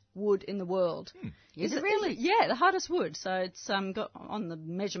hardest wood in the world. Is it really? Yeah, the hardest wood. So it's got on the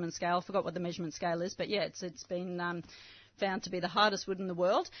measurement scale. I forgot what the measurement scale is, but yeah, it's been found to be the hardest wood in the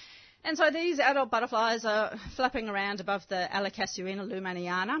world. And so these adult butterflies are flapping around above the Alocasuarina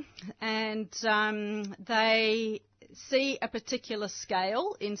lumaniana, and they see a particular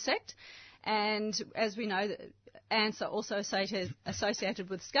scale insect. And as we know, ants are also associated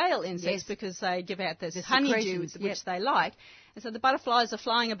with scale insects because they give out this honeydew, which they like. And so the butterflies are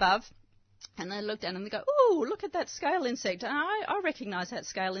flying above, and they look down and they go, "Ooh, look at that scale insect. And I recognise that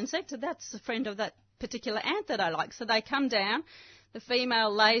scale insect. That's a friend of that particular ant that I like." So they come down. The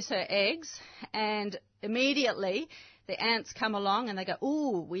female lays her eggs, and immediately the ants come along and they go,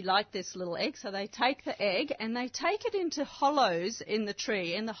 "Ooh, we like this little egg." So they take the egg and they take it into hollows in the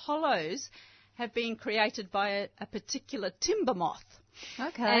tree, and the hollows have been created by a particular timber moth.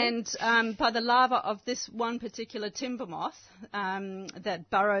 Okay. And by the larva of this one particular timber moth that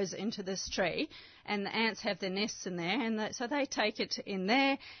burrows into this tree, and the ants have their nests in there, and so they take it in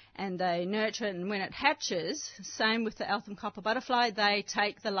there and they nurture it, and when it hatches, same with the Eltham copper butterfly, they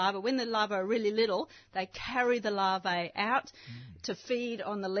take the larva. When the larvae are really little, they carry the larvae out to feed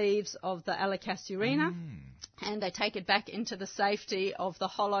on the leaves of the Alocasuarina, and they take it back into the safety of the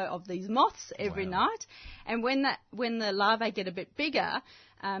hollow of these moths every night. And when the larvae get a bit bigger,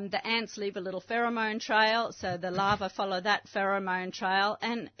 the ants leave a little pheromone trail, so the larvae follow that pheromone trail,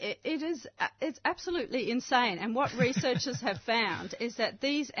 and it's absolutely insane. And what researchers have found is that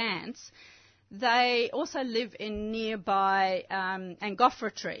these ants, they also live in nearby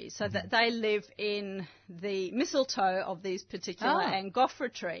Angophora trees, so that they live in the mistletoe of these particular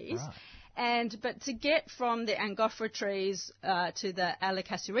Angophora trees. Right. But to get from the Angophora trees to the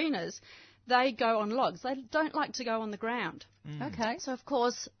Alocasuarinas, they go on logs. They don't like to go on the ground. Okay. So, of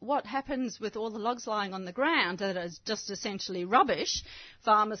course, what happens with all the logs lying on the ground that is just essentially rubbish,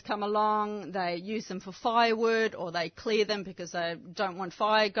 farmers come along, they use them for firewood, or they clear them because they don't want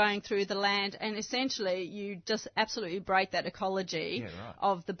fire going through the land, and essentially you just absolutely break that ecology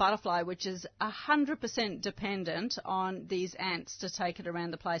of the butterfly, which is 100% dependent on these ants to take it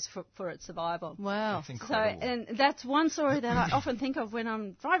around the place for its survival. Wow. That's incredible. So, and that's one story that I often think of when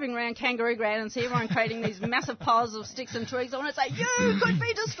I'm driving around Kangaroo Ground and see everyone creating these massive piles of sticks and twigs. I want to say, you could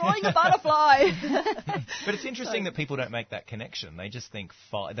be destroying a butterfly. But it's interesting that people don't make that connection. They just think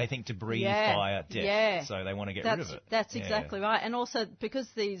they think debris, fire, death. So they want to get rid of it. That's exactly right. And also because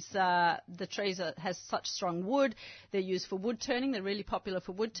these the trees has such strong wood, they're used for wood turning. They're really popular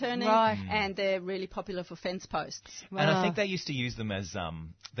for wood turning, and they're really popular for fence posts. And I think they used to use them as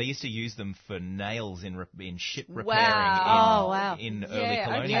for nails in ship repairing in early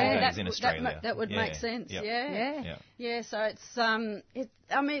colonial days in Australia. That would make sense. Yep. Yeah. So it's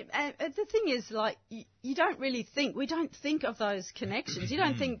the thing is, like, you don't really think, we don't think of those connections. You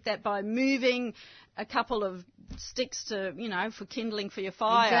don't think that by moving a couple of sticks to, for kindling for your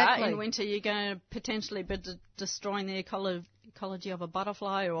fire in winter, you're going to potentially be destroying the ecology of a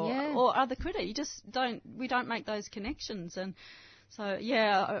butterfly or other critter. We don't make those connections. And so,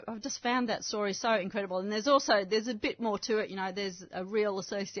 I've just found that story so incredible. And there's a bit more to it. There's a real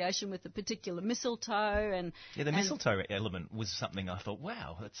association with the particular mistletoe. And the mistletoe element was something I thought,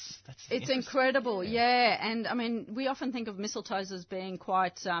 wow, it's incredible, And, I mean, we often think of mistletoes as being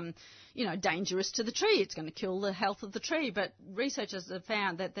quite, dangerous to the tree. It's going to kill the health of the tree. But researchers have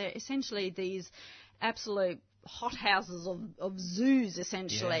found that they're essentially these absolute hothouses of zoos,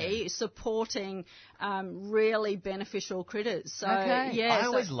 essentially, supporting really beneficial critters. So, I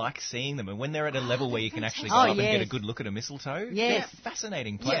always like seeing them, and when they're at a level where you can actually go up and get a good look at a mistletoe, they're a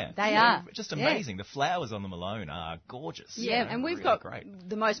fascinating plant. They are. Just amazing. The flowers on them alone are gorgeous. Yeah, and we've got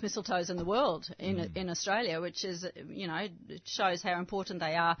the most mistletoes in the world in Australia, which is, it shows how important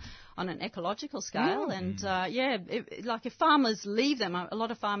they are on an ecological scale. And, if farmers leave them, a lot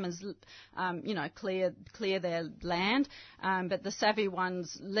of farmers, clear their their land, but the savvy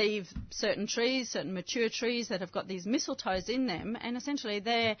ones leave certain trees, certain mature trees that have got these mistletoes in them, and essentially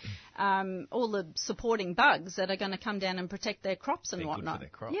they're all the supporting bugs that are going to come down and protect their crops and whatnot.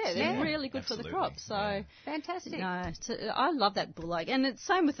 Good for their crops. Yeah, they're really good for the crops. So fantastic. I love that bull oak, and it's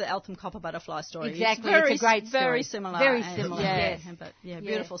same with the Eltham copper butterfly story. Exactly, it's a great story. Very similar. Very similar. Yes. But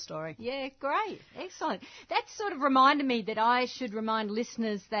beautiful story. Yeah, great, excellent. That sort of reminded me that I should remind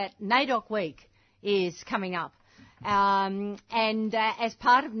listeners that NAIDOC Week is coming up. And as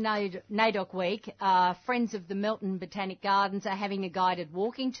part of NAIDOC Week, Friends of the Melton Botanic Gardens are having a guided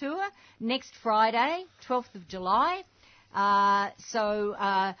walking tour next Friday, 12th of July. So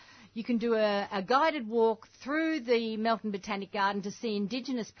you can do a guided walk through the Melton Botanic Garden to see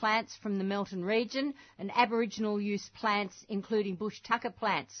indigenous plants from the Melton region and Aboriginal use plants, including bush tucker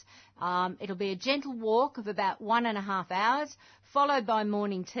plants. It'll be a gentle walk of about 1.5 hours, followed by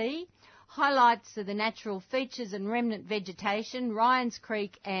morning tea. Highlights are the natural features and remnant vegetation, Ryan's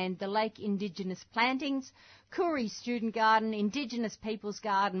Creek and the Lake Indigenous plantings, Koori Student Garden, Indigenous Peoples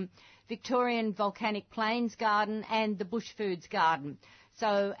Garden, Victorian Volcanic Plains Garden and the Bush Foods Garden.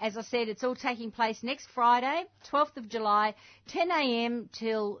 So, as I said, it's all taking place next Friday, 12th of July, 10 a.m.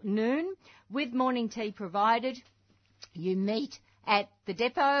 till noon, with morning tea provided. You meet at the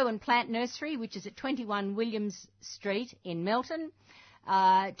Depot and Plant Nursery, which is at 21 Williams Street in Melton.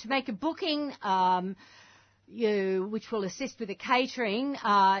 To make a booking, which will assist with the catering,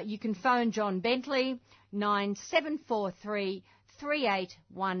 you can phone John Bentley, 9743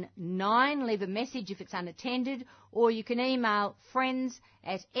 3819. Leave a message if it's unattended, or you can email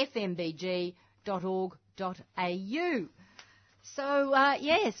friends@fmbg.org.au. So,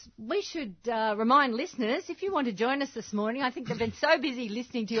 yes, we should remind listeners, if you want to join us this morning, I think they've been so busy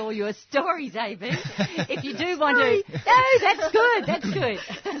listening to all your stories, AB. If you do want to... No, that's good.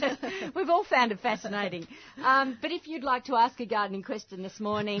 We've all found it fascinating. But if you'd like to ask a gardening question this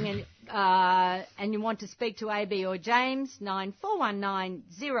morning and you want to speak to AB or James, 9419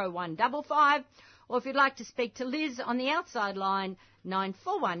 0155, or if you'd like to speak to Liz on the outside line,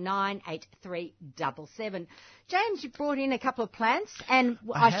 9419 8377. James, you brought in a couple of plants, and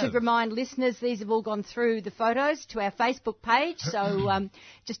I should remind listeners these have all gone through the photos to our Facebook page. So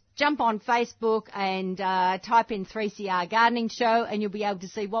just jump on Facebook and type in 3CR Gardening Show, and you'll be able to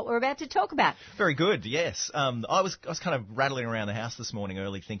see what we're about to talk about. Very good. Yes, I was kind of rattling around the house this morning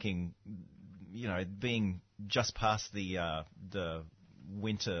early, thinking, being just past the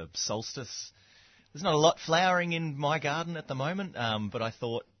winter solstice. There's not a lot flowering in my garden at the moment, but I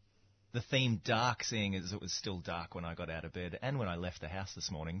thought the theme dark, seeing as it was still dark when I got out of bed and when I left the house this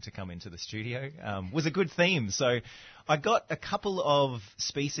morning to come into the studio, was a good theme. So I got a couple of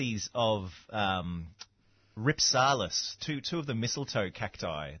species of Ripsalis, two of the mistletoe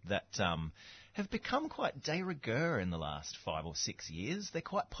cacti that have become quite de rigueur in the last 5 or 6 years. They're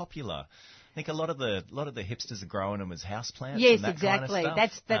quite popular. I think a lot of the hipsters are growing them as houseplants. Yes, and that exactly. Kind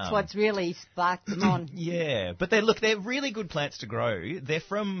of stuff. That's what's really sparked them on. Yeah, but they're really good plants to grow. They're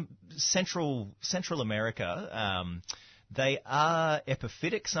from Central America. They are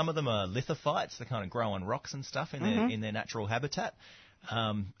epiphytic. Some of them are lithophytes. They kind of grow on rocks and stuff in their natural habitat.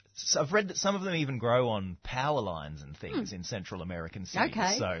 So I've read that some of them even grow on power lines and things in Central American cities.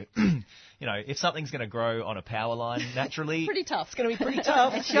 Okay. So, if something's going to grow on a power line naturally, pretty tough. It's going to be pretty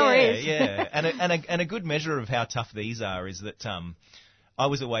tough. It sure is. Yeah. And a good measure of how tough these are is that I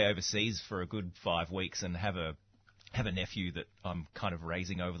was away overseas for a good 5 weeks and have a nephew that I'm kind of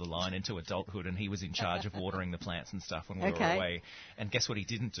raising over the line into adulthood, and he was in charge of watering the plants and stuff when we were away. And guess what he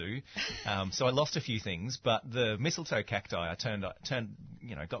didn't do? So I lost a few things, but the mistletoe cacti, I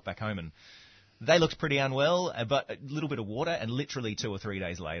got back home and they looked pretty unwell, but a little bit of water, and literally 2 or 3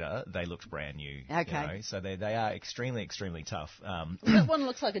 days later, they looked brand new. Okay. So they are extremely, extremely tough. That one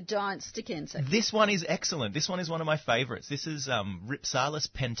looks like a giant stick insect. This one is excellent. This one is one of my favourites. This is Ripsalis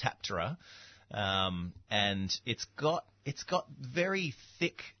pentaptera. And it's got very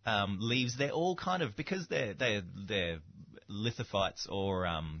thick leaves. They're all kind of, because they're lithophytes or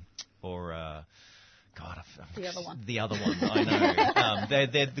the other one. The other one, I know.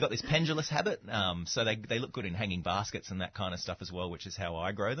 They've got this pendulous habit, so they look good in hanging baskets and that kind of stuff as well, which is how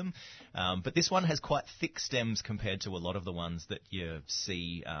I grow them. But this one has quite thick stems compared to a lot of the ones that you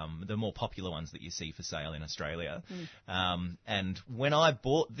see, the more popular ones that you see for sale in Australia. And when I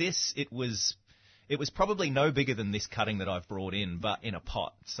bought this, it was probably no bigger than this cutting that I've brought in, but in a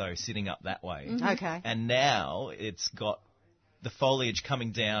pot, so sitting up that way. Okay. And now it's got the foliage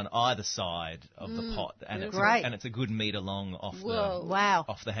coming down either side of the pot, and it's a good metre long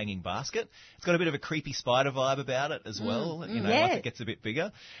off the hanging basket. It's got a bit of a creepy spider vibe about it as well, like it gets a bit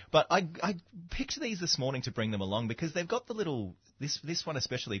bigger. But I picked these this morning to bring them along because they've got the little this one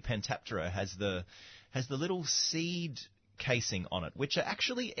especially, Pentaptera, has the little seed casing on it, which are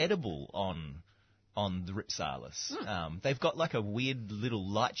actually edible on the Rhipsalis. They've got like a weird little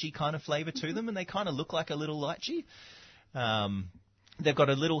lychee kind of flavour to them, and they kind of look like a little lychee. They've got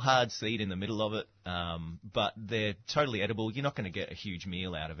a little hard seed in the middle of it, but they're totally edible. You're not going to get a huge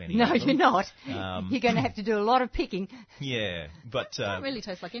meal out of any of them. No, you're not. You're going to have to do a lot of picking. Yeah, but... It doesn't really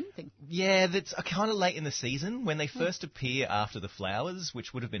taste like anything. Yeah, that's kind of late in the season. When they first appear after the flowers,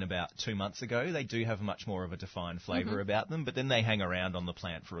 which would have been about 2 months ago, they do have much more of a defined flavour about them, but then they hang around on the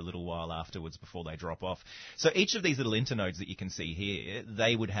plant for a little while afterwards before they drop off. So each of these little internodes that you can see here,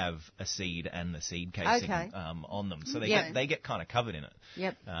 they would have a seed and the seed casing on them. So they get kind of covered in it.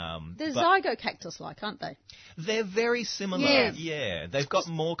 Yep. They're zygo cactus-like, aren't they? They're very similar. Yes. Yeah. They've got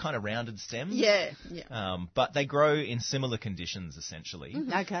more kind of rounded stems. Yeah. But they grow in similar conditions, essentially.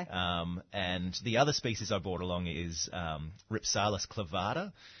 Okay. And the other species I brought along is Rhipsalis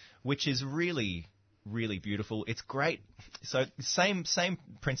clavata, which is really, really beautiful. It's great. So same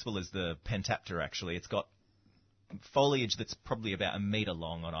principle as the Pentaptera, actually. It's got foliage that's probably about 1 metre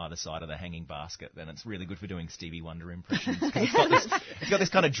long on either side of the hanging basket, and it's really good for doing Stevie Wonder impressions. It's got this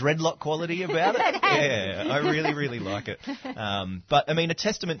kind of dreadlock quality about it. Yeah, I really, really like it. But I mean, a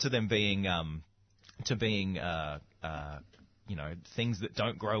testament to them being things that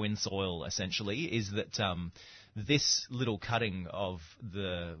don't grow in soil, essentially, is that this little cutting of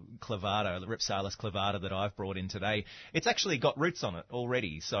the clavata, the Rhipsalis clavata that I've brought in today, it's actually got roots on it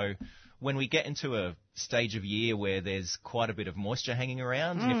already. So when we get into a stage of year where there's quite a bit of moisture hanging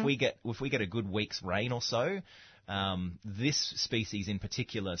around, and if we get a good week's rain or so, this species in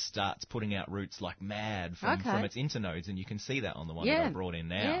particular starts putting out roots like mad from its internodes, and you can see that on the one that I brought in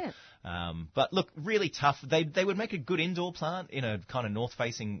now. Yeah. But look, really tough. They would make a good indoor plant in a kind of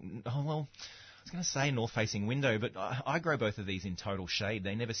north-facing... I was going to say north-facing window, but I grow both of these in total shade.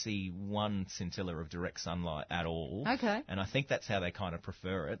 They never see one scintilla of direct sunlight at all. Okay. And I think that's how they kind of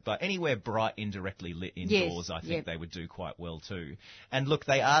prefer it. But anywhere bright, indirectly lit indoors, I think they would do quite well too. And look,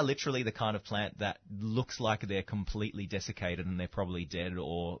 they are literally the kind of plant that looks like they're completely desiccated and they're probably dead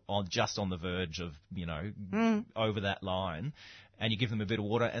or just on the verge of, over that line. And you give them a bit of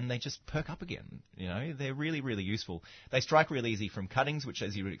water and they just perk up again. They're really, really useful. They strike really easy from cuttings, which,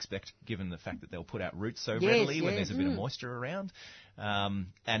 as you would expect, given the fact that they'll put out roots so readily when there's a bit of moisture around. And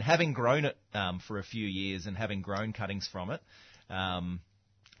having grown it for a few years and having grown cuttings from it,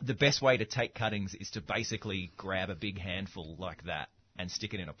 the best way to take cuttings is to basically grab a big handful like that and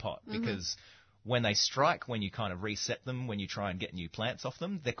stick it in a pot because when they strike, when you kind of reset them, when you try and get new plants off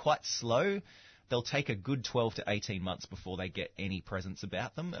them, they're quite slow. They'll take a good 12 to 18 months before they get any presence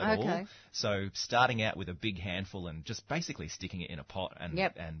about them at all. So starting out with a big handful and just basically sticking it in a pot and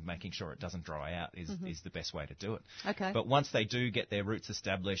making sure it doesn't dry out is the best way to do it. Okay. But once they do get their roots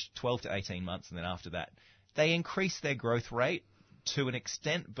established, 12 to 18 months, and then after that, they increase their growth rate to an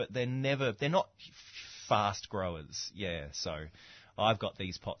extent, but they're not fast growers. Yeah, so... I've got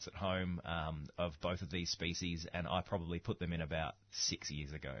these pots at home of both of these species, and I probably put them in about 6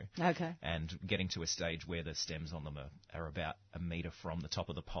 years ago. Okay. And getting to a stage where the stems on them are about 1 metre from the top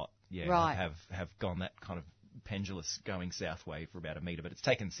of the pot. Yeah, right. have gone that kind of pendulous going south way for about 1 metre, but it's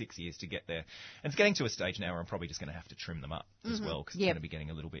taken 6 years to get there. And it's getting to a stage now where I'm probably just going to have to trim them up as well because it's going to be getting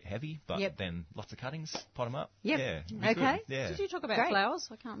a little bit heavy. But then lots of cuttings, pot them up. Yep. Yeah. Okay. Yeah. Did you talk about flowers?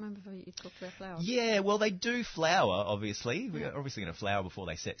 I can't remember if you talked about flowers. Yeah, well, they do flower, obviously. We're obviously going to flower before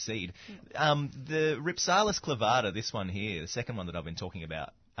they set seed. The Rhipsalis clavata, this one here, the second one that I've been talking about,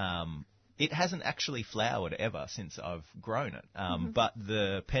 it hasn't actually flowered ever since I've grown it. But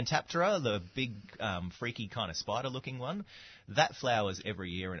the Pentaptera, the big, freaky kind of spider-looking one, that flowers every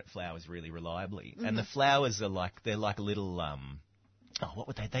year and it flowers really reliably. And the flowers are they're like little, what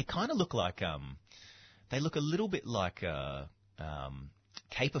would they? They kind of look like, they look a little bit like,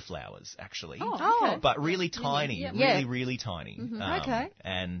 caper flowers, actually. Oh, okay. But really tiny, really tiny. Okay.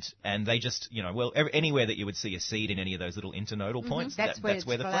 And they just, anywhere that you would see a seed in any of those little internodal points, that's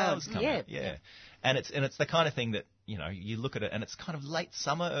where the flowers come out. Yeah. And it's the kind of thing that, you look at it and it's kind of late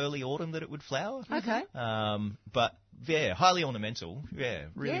summer, early autumn that it would flower. Okay. But yeah, highly ornamental. Yeah,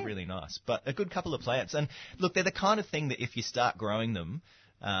 really, really nice. But a good couple of plants. And look, they're the kind of thing that if you start growing them,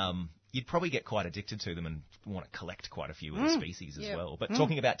 you'd probably get quite addicted to them and want to collect quite a few of the species as well. But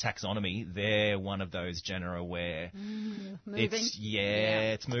talking about taxonomy, they're one of those genera where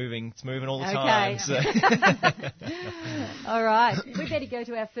it's moving all the time. So. All right, we better go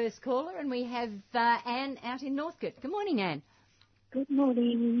to our first caller, and we have Anne out in Northcote. Good morning, Anne. Good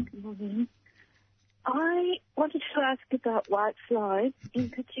morning. Good morning. I wanted to ask about whitefly, in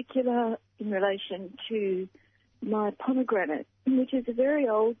particular in relation to my pomegranate, which is a very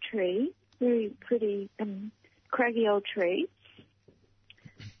old tree, very pretty, craggy old tree.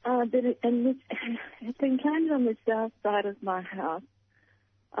 But it's been planted on the south side of my house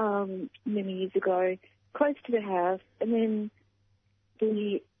many years ago, close to the house, and then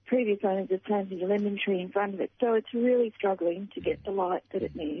the previous owners have planted a lemon tree in front of it, so it's really struggling to get the light that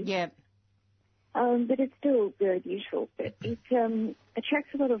it needs. Yeah. But it's still very beautiful. But it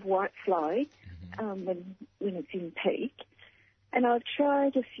attracts a lot of whitefly when it's in peak. And I've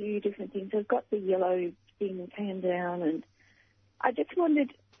tried a few different things. I've got the yellow thing panned down, and I just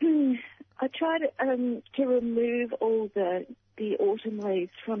wondered, I tried to remove all the autumn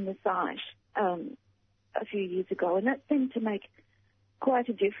leaves from the site a few years ago, and that seemed to make quite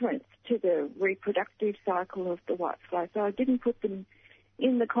a difference to the reproductive cycle of the whitefly. So I didn't put them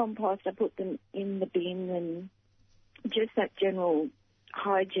in the compost, I put them in the bin, and just that general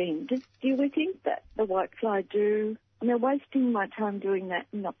hygiene. Do we think that the whitefly do? I mean, I'm wasting my time doing that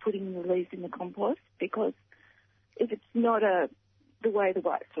and not putting the leaves in the compost, because if it's not the way the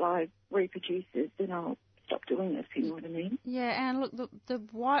whitefly reproduces, then I'll stop doing it, if you know what I mean. Yeah, and look, the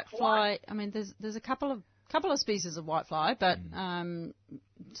whitefly, I mean, there's a couple of species of whitefly, but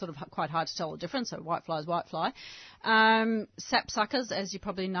sort of quite hard to tell the difference. So whitefly is whitefly. Sapsuckers, as you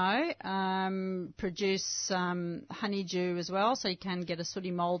probably know, produce honeydew as well, so you can get a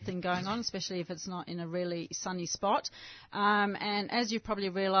sooty mould thing going on, especially if it's not in a really sunny spot. And as you probably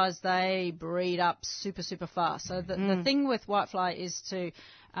realise, they breed up super, super fast. So the thing with whitefly is to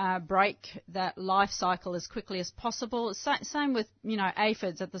break that life cycle as quickly as possible. Same with,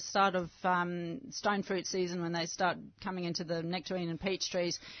 aphids at the start of stone fruit season, when they start coming into the nectarine and peach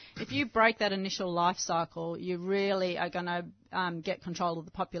trees. If you break that initial life cycle, you really are going to get control of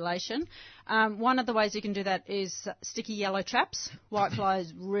the population. One of the ways you can do that is sticky yellow traps.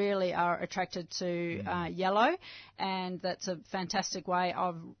 Whiteflies really are attracted to yellow, and that's a fantastic way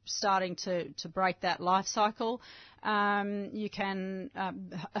of starting to break that life cycle. You can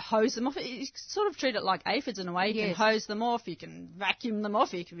hose them off. You sort of treat it like aphids in a way. You can hose them off, you can vacuum them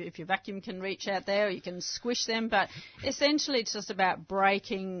off, if your vacuum can reach out there, you can squish them, but essentially it's just about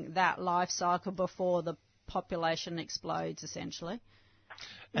breaking that life cycle before the population explodes, essentially.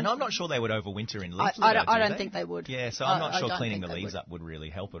 And I'm not sure they would overwinter in leaf litter, I don't think they would. Yeah, so I'm not sure cleaning the leaves up would really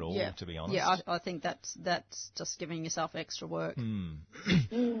help at all, to be honest. Yeah, I think that's just giving yourself extra work.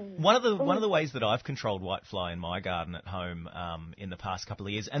 One of the ways that I've controlled whitefly in my garden at home in the past couple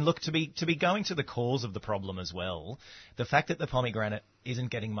of years, and look, to be going to the cause of the problem as well, the fact that the pomegranate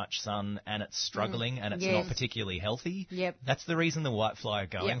isn't getting much sun and it's struggling and it's not particularly healthy. Yep. That's the reason the whitefly are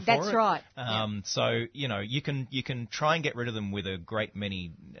going for that's it. right. So, you can try and get rid of them with a great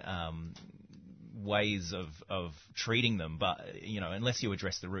many ways of treating them, but unless you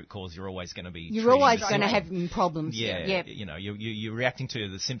address the root cause, you're always going to be going to have problems. You're reacting to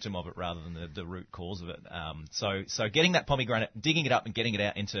the symptom of it rather than the root cause of it. So getting that pomegranate, digging it up and getting it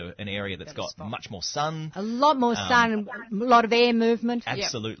out into an area that's got much more sun, a lot more sun, a lot of air movement.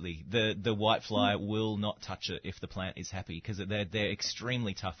 Absolutely, the whitefly will not touch it if the plant is happy, because they're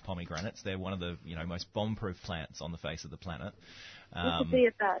extremely tough pomegranates. They're one of the most bomb-proof plants on the face of the planet. It could be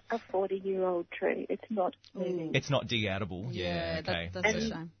about a 40-year-old tree. It's not moving. It's not dig-outable. Yeah, okay. That's a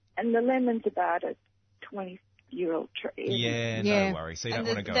shame. And the lemon's about a 20-year-old tree. No worry. So you don't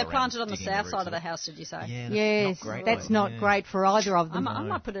want to go They're around planted on the digging south roots side of the house, did you say? Yeah, yes, that's not great for either of them. I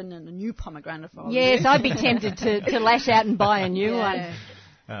might put in a new pomegranate for Yes, I'd be tempted to lash out and buy a new one.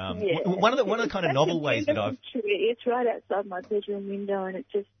 One of the kind of novel ways that I've... It's right outside my bedroom window, and it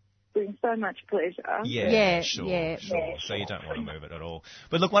just brings so much pleasure. Sure. So you don't want to move it at all.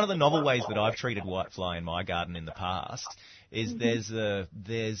 But look, one of the novel ways that I've treated whitefly in my garden in the past is there's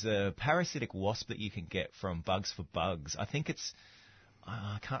a parasitic wasp that you can get from Bugs for Bugs. I think it's...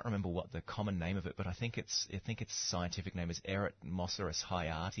 I can't remember what the common name of it, but I think its scientific name is Eretmosceras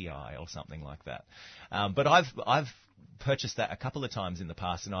hyartii or something like that. But I've purchased that a couple of times in the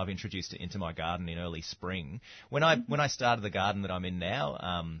past, and I've introduced it into my garden in early spring. When I started the garden that I'm in now,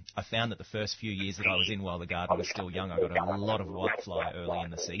 I found that the first few years that I was in while the garden was still young, I got a lot of whitefly early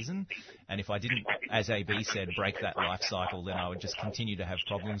in the season. And if I didn't, as AB said, break that life cycle, then I would just continue to have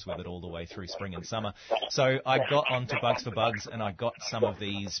problems with it all the way through spring and summer. So I got onto Bugs for Bugs, and I got some of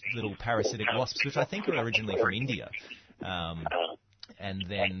these little parasitic wasps, which I think are originally from India. And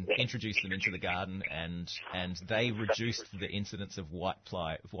then introduced them into the garden, and they reduced the incidence of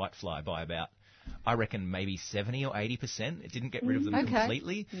whitefly by about, I reckon, maybe 70 or 80%. It didn't get rid of them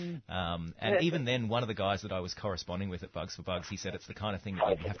completely. And even then, one of the guys that I was corresponding with at Bugs for Bugs, he said it's the kind of thing that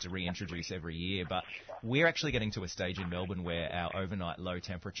you'd have to reintroduce every year. But we're actually getting to a stage in Melbourne where our overnight low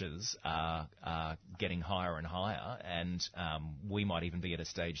temperatures are getting higher and higher, and we might even be at a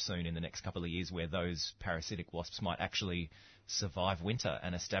stage soon in the next couple of years where those parasitic wasps might actually survive winter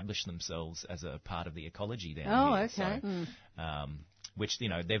and establish themselves as a part of the ecology down here. Okay. So, which,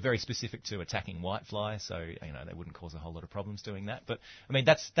 they're very specific to attacking whitefly, so, they wouldn't cause a whole lot of problems doing that. But, I mean,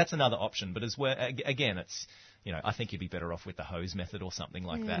 that's another option. But as well, again, it's, I think you'd be better off with the hose method or something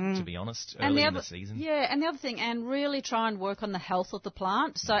like that, to be honest, early in the season. Yeah, and the other thing, and really try and work on the health of the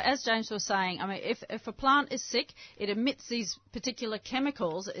plant. So as James was saying, I mean, if a plant is sick, it emits these particular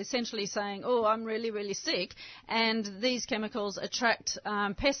chemicals, essentially saying, oh, I'm really, really sick, and these chemicals attract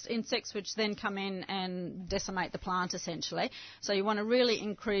pest insects, which then come in and decimate the plant, essentially. So you want to really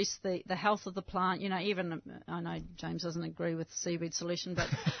increase the health of the plant. Even, I know James doesn't agree with seaweed solution, but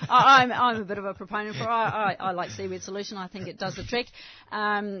I'm a bit of a proponent for it. I like seaweed solution. I think it does the trick.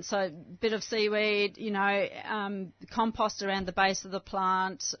 So a bit of seaweed, compost around the base of the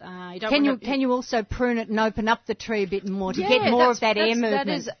plant. Can you also prune it and open up the tree a bit more to get more of that air movement? That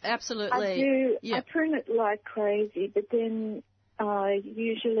is absolutely. I do. Yeah. I prune it like crazy, but then I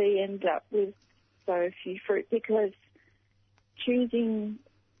usually end up with so few fruit because choosing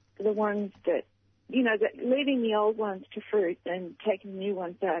the ones that leaving the old ones to fruit and taking the new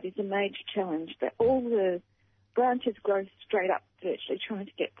ones out is a major challenge. But all the branches grow straight up, virtually trying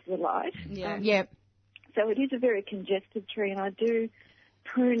to get to the light. Yeah. So it is a very congested tree, and I do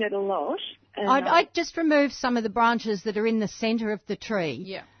prune it a lot. I'd just remove some of the branches that are in the centre of the tree.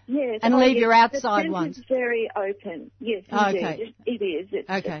 Yeah. Yes, and leave your outside ones. It's very open. Yes, indeed. Okay. It is.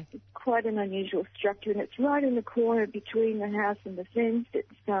 It's quite an unusual structure, and it's right in the corner between the house and the fence. It's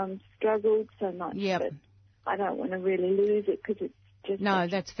struggled so much that I don't want to really lose it because it's just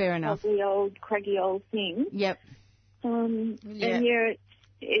that's fair enough. Lovely old, craggy old thing. Yep. And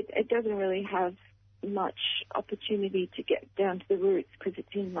it doesn't really have much opportunity to get down to the roots because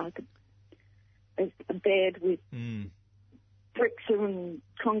it's in like a bed with bricks and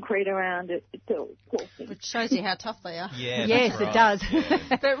concrete around it. It's all poor thing. Which shows you how tough they are. Yeah, yes, right. It does.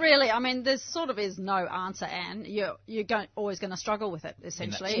 Yeah. But really, I mean, there sort of is no answer, Anne. You're always going to struggle with it,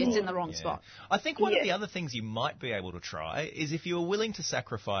 essentially. It's in the wrong spot. I think one of the other things you might be able to try is if you were willing to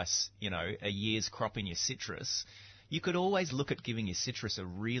sacrifice, a year's crop in your citrus, you could always look at giving your citrus a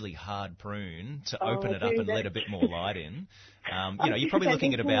really hard prune to open it up and let a bit more light in. You're probably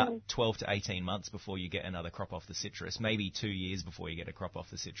looking at about 12 to 18 months before you get another crop off the citrus, maybe 2 years before you get a crop off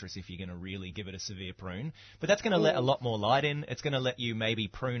the citrus if you're going to really give it a severe prune. But that's going to let a lot more light in. It's going to let you maybe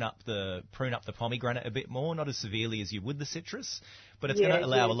prune up the pomegranate a bit more, not as severely as you would the citrus, but it's going to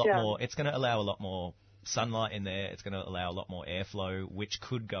allow a lot more. It's going to allow a lot more sunlight in there. It's going to allow a lot more airflow, which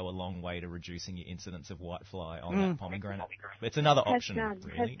could go a long way to reducing your incidence of whitefly on that pomegranate. It's another option.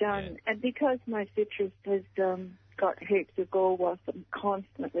 Has done. And because my citrus has got heaps of gall wasps, I'm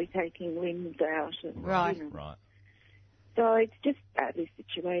constantly taking limbs out. And, right. So it's just badly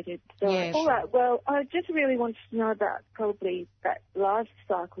situated. So, all right, well, I just really wanted to know about probably that life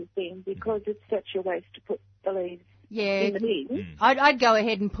cycle thing because it's such a waste to put the leaves in the bin. I'd go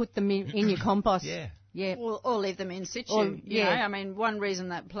ahead and put them in your compost. Yeah. Or leave them in situ. You know, I mean, one reason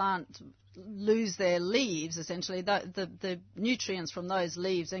that plants lose their leaves, essentially, the nutrients from those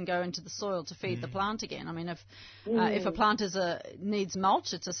leaves then go into the soil to feed the plant again. I mean, if a plant needs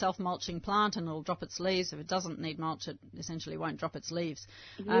mulch, it's a self-mulching plant and it'll drop its leaves. If it doesn't need mulch, it essentially won't drop its leaves.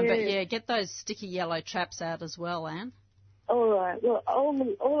 But get those sticky yellow traps out as well, Anne. All right. Well,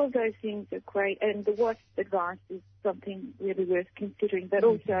 all of those things are great, and the wasp advice is something really worth considering. But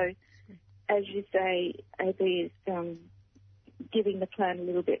also, as you say, AB is giving the plant a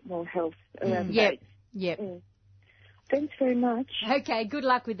little bit more health around the base. Yep. Thanks very much. Okay, good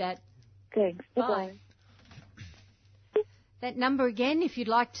luck with that. Thanks. Bye-bye. That number again, if you'd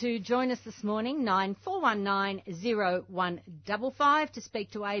like to join us this morning, 9419 0155 to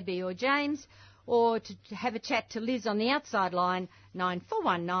speak to AB or James, or to have a chat to Liz on the outside line,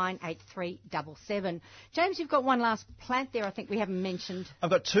 94198377. James, you've got one last plant there I think we haven't mentioned. I've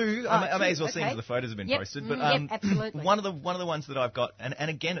got two. I may as well see if the photos have been posted. But absolutely. One of the ones that I've got, and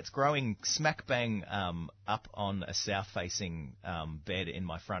again, it's growing smack bang up on a south-facing bed in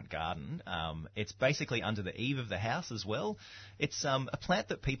my front garden. It's basically under the eave of the house as well. It's a plant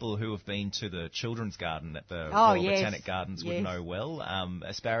that people who have been to the children's garden at the Royal Botanic Gardens would know well.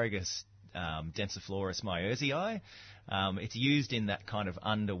 Asparagus densiflorus myersii. It's used in that kind of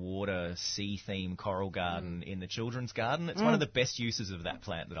underwater sea theme coral garden in the children's garden. It's one of the best uses of that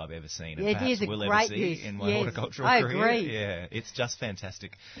plant that I've ever seen, and perhaps will ever see in my horticultural career. Agree. Yeah, it's just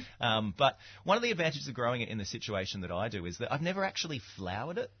fantastic. But one of the advantages of growing it in the situation that I do is that I've never actually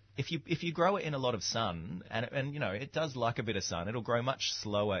flowered it. If you grow it in a lot of sun, and you know it does like a bit of sun, it'll grow much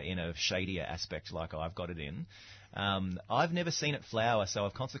slower in a shadier aspect like I've got it in. I've never seen it flower, so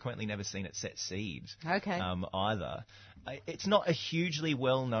I've consequently never seen it set seed either. It's not a hugely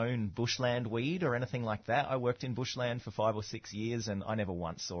well-known bushland weed or anything like that. I worked in bushland for 5 or 6 years, and I never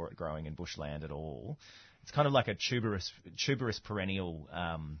once saw it growing in bushland at all. It's kind of like a tuberous perennial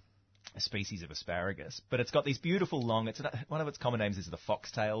a species of asparagus, but it's got these beautiful long. One of its common names is the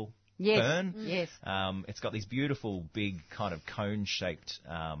foxtail fern. Yes. It's got these beautiful big kind of cone-shaped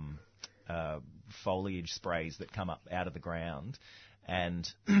foliage sprays that come up out of the ground. And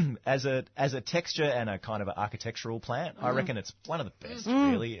as a texture and a kind of an architectural plant, I reckon it's one of the best.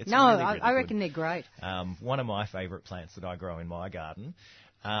 Really, it's really I reckon they're great. One of my favourite plants that I grow in my garden.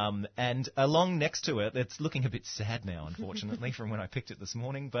 And along next to it, it's looking a bit sad now, unfortunately, from when I picked it this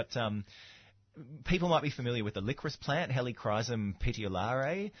morning. But people might be familiar with the licorice plant, Helichrysum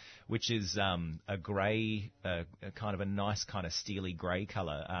petiolare, which is a grey, kind of a nice kind of steely grey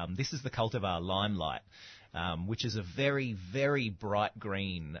colour. This is the cultivar Limelight. Which is a very, very bright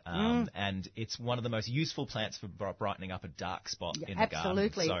green, and it's one of the most useful plants for brightening up a dark spot in the garden.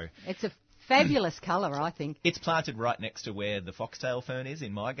 Absolutely. So it's a fabulous colour, I think. It's planted right next to where the foxtail fern is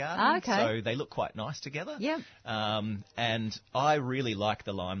in my garden, so they look quite nice together. Yeah. And I really like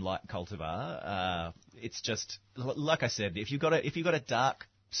the Limelight cultivar. It's just, like I said, if you've got a dark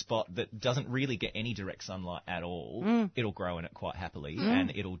spot that doesn't really get any direct sunlight at all, it'll grow in it quite happily,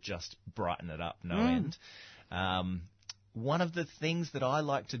 and it'll just brighten it up no end. One of the things that I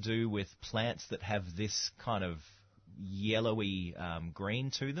like to do with plants that have this kind of yellowy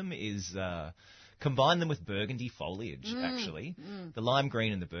green to them is combine them with burgundy foliage, actually. The lime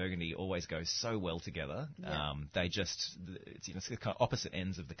green and the burgundy always go so well together. They just, it's the kind of opposite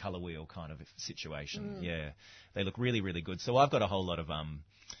ends of the colour wheel kind of situation. Yeah, they look really, really good. So I've got a whole lot of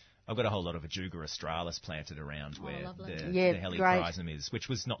Ajuga australis planted around where the Helichrysum is, which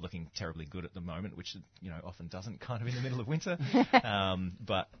was not looking terribly good at the moment, which often doesn't kind of in the middle of winter.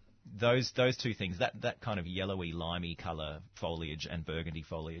 But those two things, that kind of yellowy, limey colour foliage and burgundy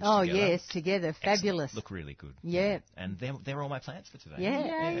foliage together, fabulous. Look really good. Yeah. And they're all my plants for today.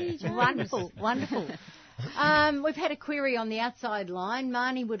 Yeah. Wonderful, wonderful. We've had a query on the outside line.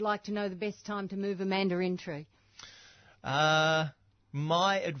 Marnie would like to know the best time to move a mandarin tree.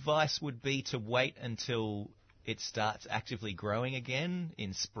 My advice would be to wait until it starts actively growing again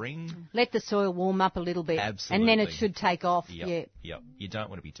in spring. Let the soil warm up a little bit. Absolutely. And then it should take off. Yep. You don't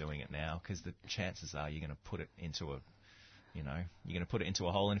want to be doing it now because the chances are you're going to put it into a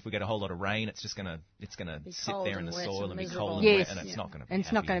hole, and if we get a whole lot of rain, it's going to sit there in the soil and be cold and wet, and it's not going to be happy.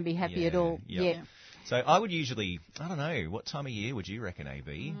 It's not going to be happy at all. Yeah. So I would usually, I don't know, what time of year would you reckon,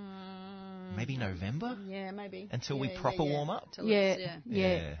 AB? Maybe November? Yeah, maybe. Until we proper warm up?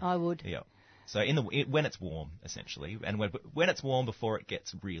 Yeah, I would. Yeah. So when it's warm, essentially, and when it's warm before it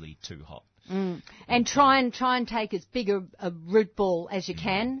gets really too hot. And try and take as big a root ball as you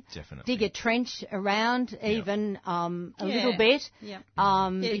can. Definitely. Dig a trench around even a little bit. Yeah.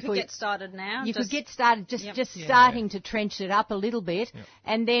 You could get started now. You could get started just starting to trench it up a little bit,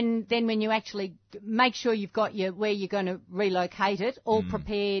 and then when you actually make sure you've got where you're going to relocate it all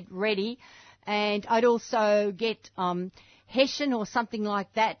prepared, ready. And I'd also get hessian or something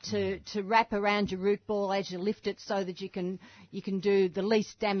like that to wrap around your root ball as you lift it, so that you can do the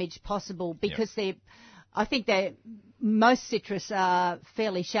least damage possible, because I think most citrus are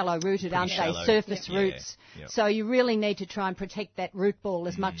fairly shallow rooted, aren't they? Surface roots. So you really need to try and protect that root ball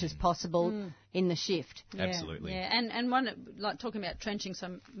as much as possible in the shift. Absolutely. Yeah, and one, like talking about trenching,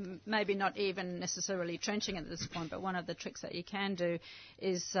 so maybe not even necessarily trenching at this point, but one of the tricks that you can do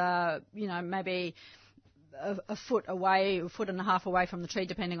is, maybe a foot away, a foot and a half away from the tree,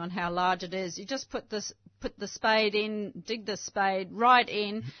 depending on how large it is. You just put put the spade in, dig the spade right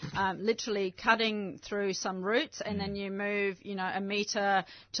in, literally cutting through some roots, and then you move, a metre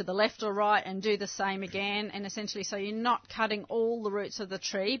to the left or right and do the same again. And essentially, so you're not cutting all the roots of the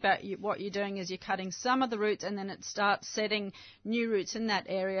tree, but what you're doing is you're cutting some of the roots, and then it starts setting new roots in that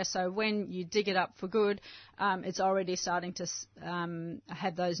area. So when you dig it up for good, it's already starting to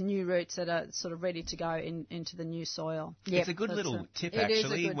have those new roots that are sort of ready to go into the new soil. It's a good little tip,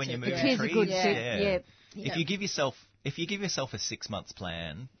 actually, when you're moving trees. It is a good tip. Yeah. If you give yourself a 6 months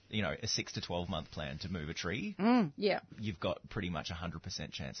plan, a 6 to 12 month plan to move a tree, you've got pretty much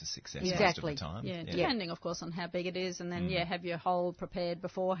 100% chance of success most of the time. Yeah, depending, of course, on how big it is, and then have your hole prepared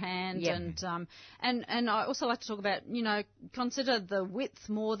beforehand. And I also like to talk about, consider the width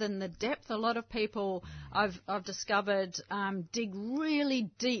more than the depth. A lot of people I've discovered dig really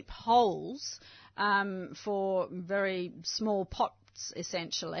deep holes for very small pots,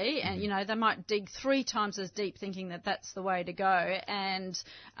 essentially, and they might dig 3 times as deep, thinking that that's the way to go, and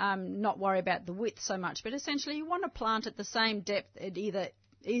not worry about the width so much. But essentially, you want to plant at the same depth it either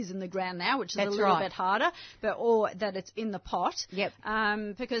is in the ground now, which is a little bit harder, or that it's in the pot.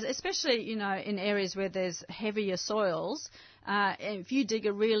 Because especially in areas where there's heavier soils, if you dig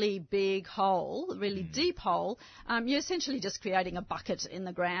a really big hole, really deep hole, you're essentially just creating a bucket in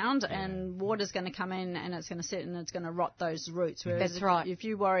the ground, and water's going to come in, and it's going to sit and it's going to rot those roots. Whereas if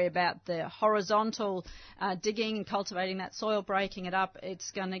you worry about the horizontal digging and cultivating that soil, breaking it up, it's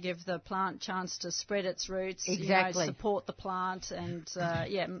going to give the plant chance to spread its roots, support the plant, and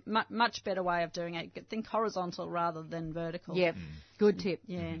much better way of doing it. Think horizontal rather than vertical. Good tip.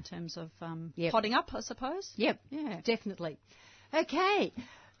 In terms of potting up, I suppose. Yeah, definitely. Okay,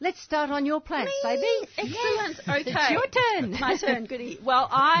 let's start on your plants, baby. Excellent. Okay. It's your turn. My turn, goody. Well,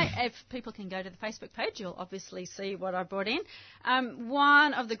 if people can go to the Facebook page, you'll obviously see what I brought in.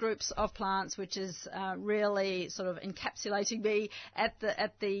 One of the groups of plants which is really sort of encapsulating me at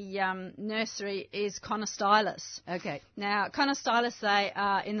the nursery is Conostylus. Okay. Now, Conostylus, they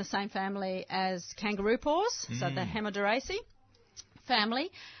are in the same family as kangaroo paws, so the Hemideraceae family.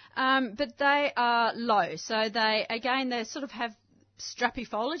 But they are low, so they sort of have strappy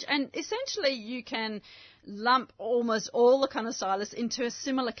foliage, and essentially you can lump almost all the Conostylus into a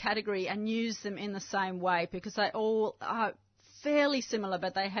similar category and use them in the same way, because they all are fairly similar,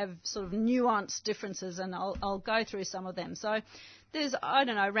 but they have sort of nuanced differences, and I'll go through some of them. So there's,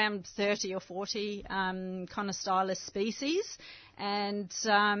 around 30 or 40 Conostylus species, and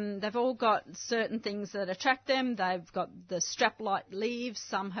they've all got certain things that attract them. They've got the strap-like leaves.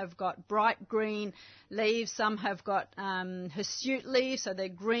 Some have got bright green leaves. Some have got hirsute leaves, so they're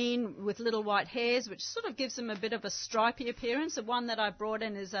green with little white hairs, which sort of gives them a bit of a stripy appearance. The one that I brought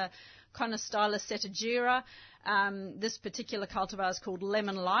in is a Conostylus setagira. This particular cultivar is called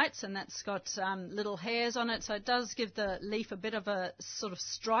Lemon Lights, and that's got little hairs on it, so it does give the leaf a bit of a sort of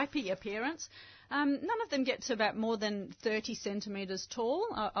stripy appearance. None of them get to about more than 30 centimetres tall,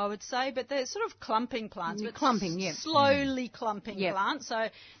 I would say, but they're sort of clumping plants. Slowly clumping plants, so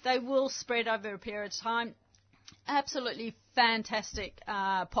they will spread over a period of time. Absolutely fantastic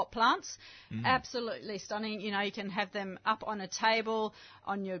pot plants, absolutely stunning. You can have them up on a table,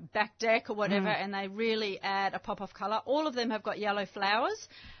 on your back deck or whatever, and they really add a pop of colour. All of them have got yellow flowers.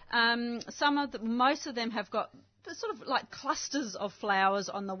 Most of them have got sort of like clusters of flowers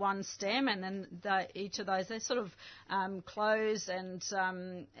on the one stem, and then each of those, they sort of close, and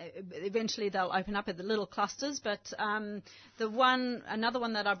eventually they'll open up at the little clusters. But another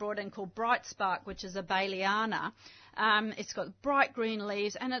one that I brought in called Bright Spark, which is a Baileana, it's got bright green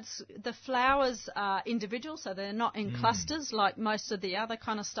leaves, and the flowers are individual, so they're not in clusters like most of the other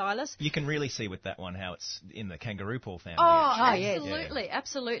Conostylus. You can really see with that one how it's in the kangaroo paw family. Absolutely,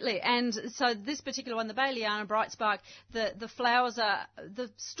 absolutely. And so this particular one, the Baileana Bright Spark, the flowers the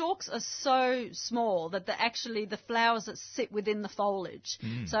stalks are so small that the flowers that sit within the foliage.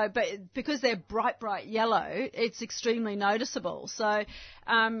 So, but because they're bright yellow, it's extremely noticeable. So,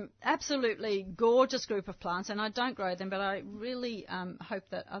 absolutely gorgeous group of plants, and I don't grow them, but I really hope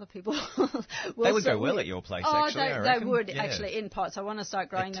that other people will. They would go well at your place, actually. They would actually in pots. I want to start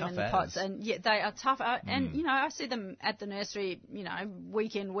growing them in the pots, and they are tough. And I see them at the nursery,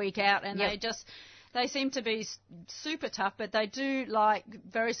 week in, week out, and they seem to be super tough, but they do like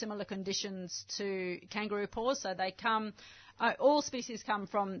very similar conditions to kangaroo paws. So they come. All species come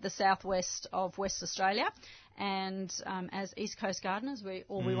from the southwest of West Australia, and as East Coast gardeners,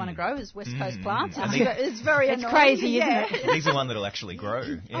 all we want to grow is West Coast plants. It's very annoying. It's crazy, isn't it? These are one that'll actually grow.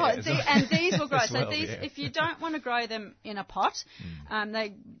 And these will grow. So if you don't want to grow them in a pot,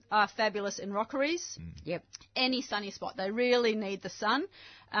 they are fabulous in rockeries. Yep. Any sunny spot. They really need the sun.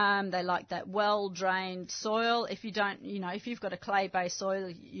 They like that well-drained soil. If you don't, if you've got a clay-based soil,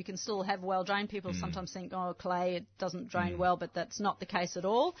 you can still have well-drained. People sometimes think, clay, it doesn't drain well, but that's not the case at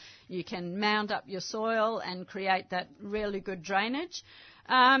all. You can mound up your soil and create that really good drainage.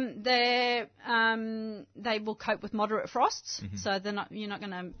 They will cope with moderate frosts, so you're not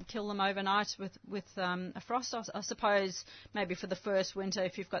going to kill them overnight with a frost. I suppose maybe for the first winter,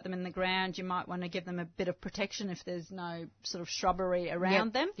 if you've got them in the ground, you might want to give them a bit of protection if there's no sort of shrubbery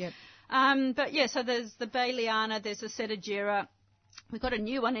around them. Yep. So there's the Bayleana, there's the Setagira. We've got a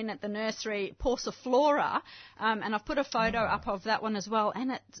new one in at the nursery, Pauciflora, and I've put a photo up of that one as well,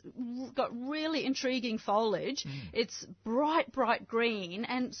 and it's got really intriguing foliage. It's bright green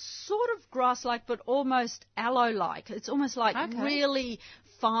and sort of grass-like, but almost aloe-like. It's almost like really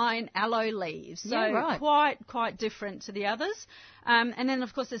fine aloe leaves, so quite different to the others. And then,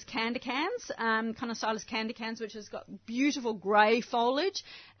 of course, there's Candicans, Conostylus candicans, which has got beautiful grey foliage,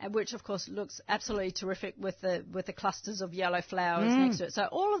 which, of course, looks absolutely terrific with the clusters of yellow flowers next to it. So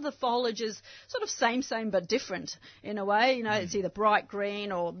all of the foliage is sort of same, but different in a way. It's either bright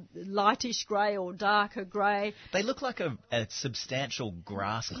green or lightish grey or darker grey. They look like a substantial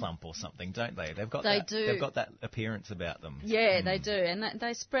grass clump or something, don't they? They've got that appearance about them. Yeah, they do, and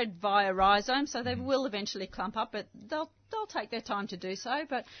they spread via rhizome, so they will eventually clump up, but they'll take their time to do so,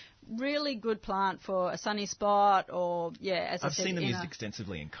 but really good plant for a sunny spot or, as I've seen them used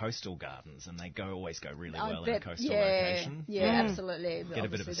extensively in coastal gardens, and they always go really well in a coastal location. Yeah, absolutely. Get a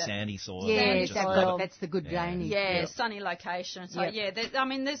bit of a sandy soil. Yeah, that's the good drainage. Yeah, sunny location. So,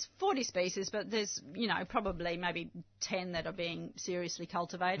 there's 40 species, but there's, probably maybe 10 that are being seriously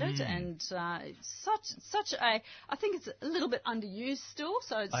cultivated, and I think it's a little bit underused still,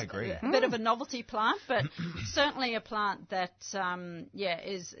 so it's I agree. a bit of a novelty plant, but certainly a plant that,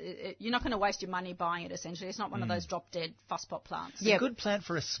 you're not going to waste your money buying it, essentially. It's not one of those drop-dead fusspot plants. It's a good plant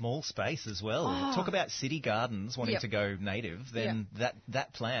for a small space as well. Talk about city gardens wanting to go native, then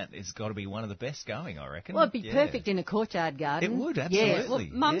that plant has got to be one of the best going, I reckon. Well, it'd be perfect in a courtyard garden. It would, absolutely. Yeah. Well,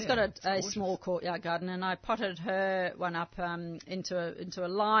 Mum's got a small courtyard garden, and I potted her one up into a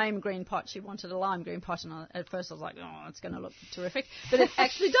lime green pot. She wanted a lime green pot, and at first I was like, it's going to look terrific. But it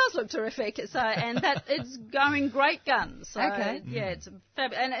actually does look terrific. So, and that it's going great guns. So, it's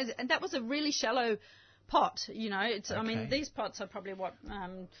fabulous. And that was a really shallow pot, I mean, these pots are probably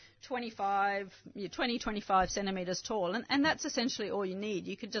 25 centimetres tall, and that's essentially all you need.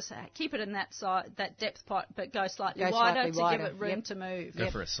 You could just keep it in that depth pot, but go slightly wider to give it room to move.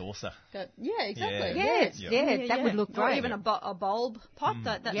 Go for a saucer. Exactly. That would look great. Or even a bulb pot,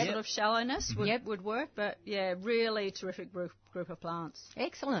 that sort of shallowness would work, but really terrific group of plants.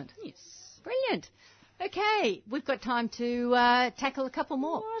 Excellent. Yes. Brilliant. Okay, we've got time to tackle a couple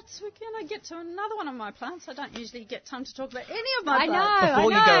more. We're going to get to another one of my plants. I don't usually get time to talk about any of my plants. I know.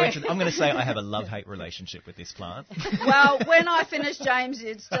 Before you go into I'm going to say I have a love-hate relationship with this plant. Well, when I finish, James,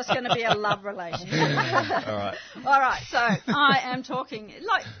 it's just going to be a love relationship. All right. So I am talking,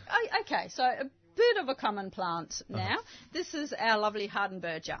 so a bit of a common plant now. This is our lovely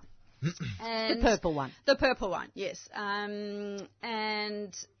Hardenbergia. And the purple one. The purple one, yes. And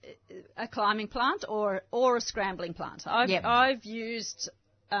a climbing plant or a scrambling plant. I've used...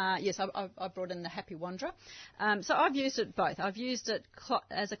 I brought in the Happy Wanderer. So I've used it both. I've used it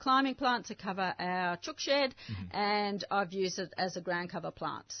as a climbing plant to cover our chook shed, and I've used it as a ground cover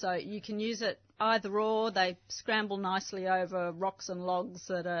plant. So you can use it either or. They scramble nicely over rocks and logs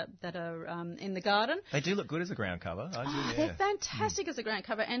that are in the garden. They do look good as a ground cover. They're fantastic as a ground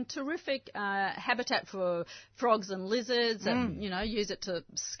cover and terrific habitat for frogs and lizards, and use it to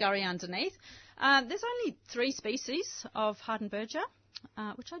scurry underneath. There's only 3 species of Hardenbergia.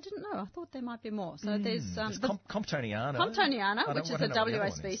 Which I didn't know. I thought there might be more. So there's Comptoniana. Comptoniana, which is a WA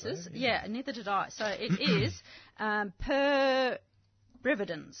species. Neither did I. So it is Per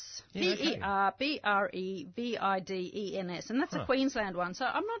brevidens. Perbrevidens. And that's a Queensland one. So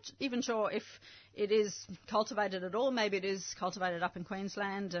I'm not even sure if it is cultivated at all. Maybe it is cultivated up in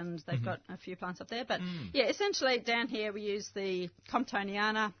Queensland and they've got a few plants up there. But essentially down here we use the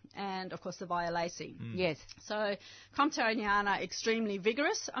Comptoniana and, of course, the Violacea. Yes. So Comptoniana, extremely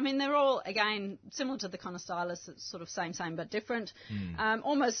vigorous. I mean, they're all, again, similar to the Conostylus. It's sort of same but different.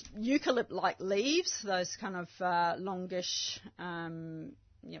 Almost eucalypt-like leaves, those kind of longish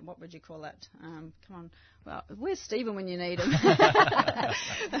what would you call that? Come on. Well, where's Stephen when you need him?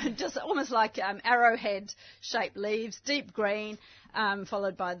 Just almost like arrowhead-shaped leaves, deep green,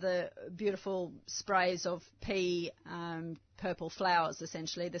 followed by the beautiful sprays of pea purple flowers,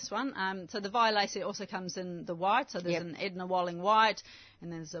 essentially, this one. So the Violacea also comes in the white, so there's an Edna Walling white,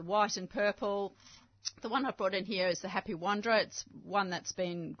 and there's a white and purple. The one I've brought in here is the Happy Wanderer. It's one that's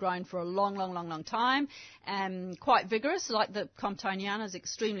been grown for a long time and quite vigorous, like the Comptoniana is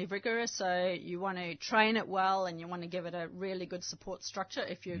extremely vigorous, so you want to train it well and you want to give it a really good support structure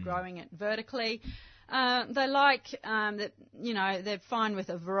if you're growing it vertically. They like that, they're fine with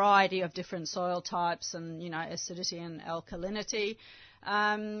a variety of different soil types and, acidity and alkalinity.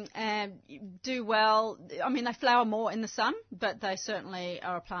 And do well. I mean, they flower more in the sun, but they certainly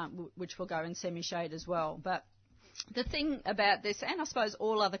are a plant which will go in semi-shade as well. But the thing about this, and I suppose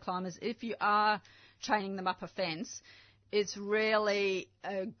all other climbers, if you are training them up a fence, it's really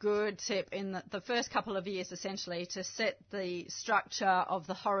a good tip in the first couple of years, essentially, to set the structure of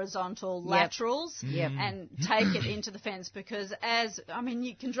the horizontal laterals and take it into the fence, because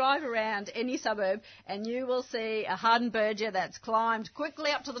you can drive around any suburb and you will see a Hardenbergia that's climbed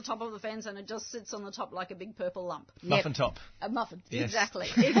quickly up to the top of the fence and it just sits on the top like a big purple lump. Muffin top. A muffin, yes. Exactly.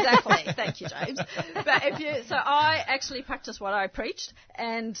 Thank you, James. But so I actually practiced what I preached,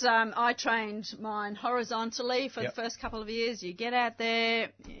 and I trained mine horizontally for the first couple of years. You get out there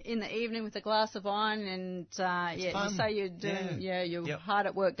in the evening with a glass of wine, and you say you're doing you're hard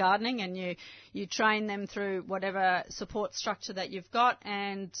at work gardening, and you train them through whatever support structure that you've got,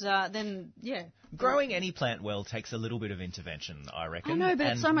 and then growing any plant well takes a little bit of intervention, I reckon. I know, but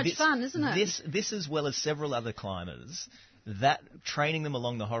it's so much fun, isn't it? This as well as several other climbers, that training them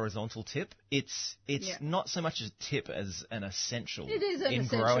along the horizontal tip, it's not so much a tip as an essential in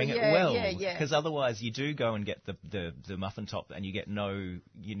growing it well. Because otherwise you do go and get the muffin top and you get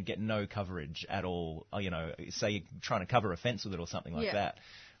no coverage at all. Say you're trying to cover a fence with it or something like that.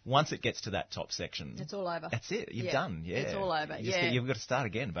 Once it gets to that top section, it's all over. That's it. You've done. Yeah, it's all over. You've got to start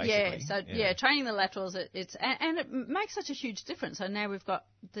again, basically. Training the laterals, it makes such a huge difference. So now we've got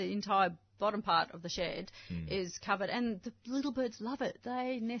the entire bottom part of the shed is covered, and the little birds love it.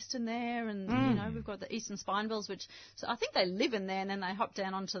 They nest in there, and we've got the eastern spinebills, so I think they live in there, and then they hop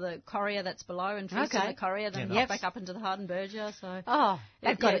down onto the correa that's below and feast on the correa, then hop back up into the Hardenbergia. So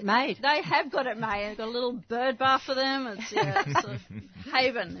they've got it made. They have got it made. They've got a little bird bar for them. It's a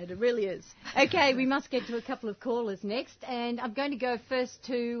haven. It really is. Okay, we must get to a couple of callers next, and I'm going to go first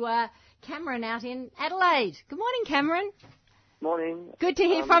to Cameron out in Adelaide. Good morning, Cameron. Morning. Good to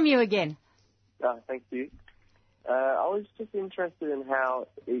hear from you again. Thank you. I was just interested in how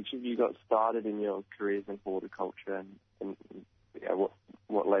each of you got started in your careers in horticulture and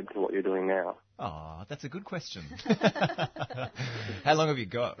what led to what you're doing now. Oh, that's a good question. How long have you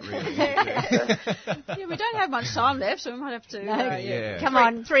got, really? We don't have much time left, so we might have to... Come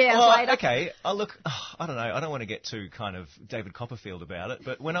on, 3 hours later. Okay, I don't know. I don't want to get too kind of David Copperfield about it,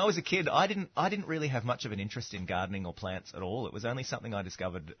 but when I was a kid, I didn't really have much of an interest in gardening or plants at all. It was only something I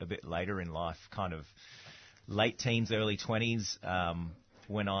discovered a bit later in life, kind of late teens, early 20s,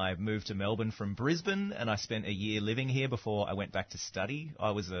 when I moved to Melbourne from Brisbane, and I spent a year living here before I went back to study.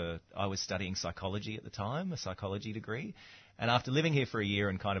 I was studying psychology at the time, a psychology degree. And after living here for a year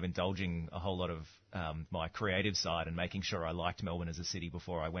and kind of indulging a whole lot of my creative side and making sure I liked Melbourne as a city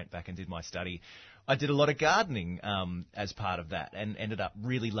before I went back and did my study, I did a lot of gardening as part of that, and ended up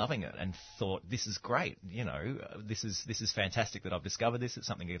really loving it and thought, this is great. This is fantastic that I've discovered this. It's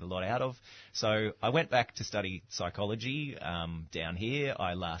something I get a lot out of. So I went back to study psychology down here.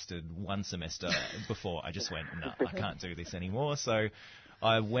 I lasted one semester before I just went, no, I can't do this anymore. So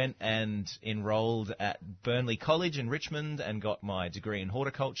I went and enrolled at Burnley College in Richmond and got my degree in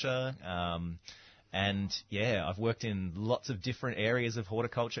horticulture. I've worked in lots of different areas of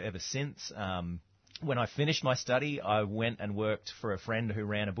horticulture ever since. When I finished my study, I went and worked for a friend who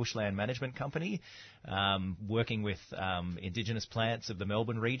ran a bushland management company, working with indigenous plants of the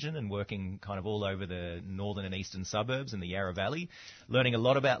Melbourne region and working kind of all over the northern and eastern suburbs in the Yarra Valley, learning a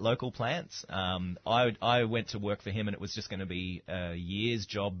lot about local plants. I went to work for him, and it was just going to be a year's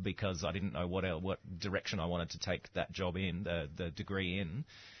job because I didn't know what direction I wanted to take that job in, the degree in.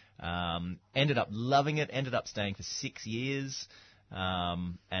 Ended up loving it, ended up staying for 6 years.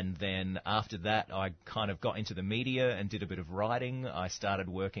 And then after that, I kind of got into the media and did a bit of writing. I started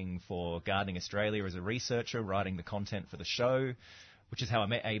working for Gardening Australia as a researcher, writing the content for the show. which is how I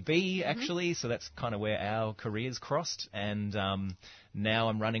met AB actually. So that's kind of where our careers crossed. And now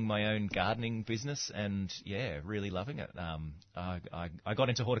I'm running my own gardening business, and really loving it. I got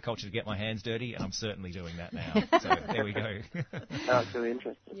into horticulture to get my hands dirty, and I'm certainly doing that now. So there we go. That's really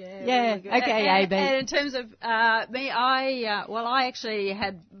interesting. Yeah. Really Okay, AB. And in terms of me, I actually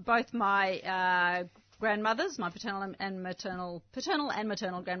had both my grandmothers, my paternal and maternal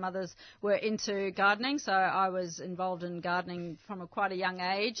grandmothers were into gardening, so I was involved in gardening from quite a young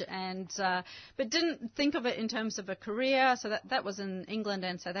age, and but didn't think of it in terms of a career. So that was in England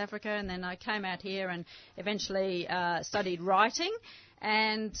and South Africa, and then I came out here and eventually studied writing.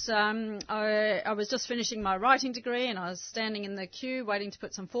 And I was just finishing my writing degree, and I was standing in the queue waiting to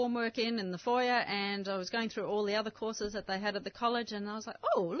put some form work in the foyer, and I was going through all the other courses that they had at the college, and I was like,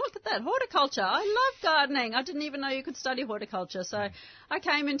 oh, look at that, horticulture. I love gardening. I didn't even know you could study horticulture. So I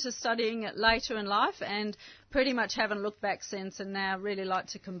came into studying it later in life, and pretty much haven't looked back since, and now really like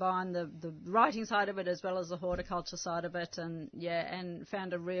to combine the writing side of it as well as the horticulture side of it, and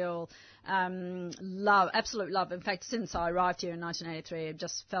found a real absolute love. In fact, since I arrived here in 1983, I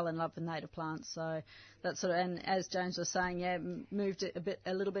just fell in love with native plants. So that's sort of, and as James was saying, moved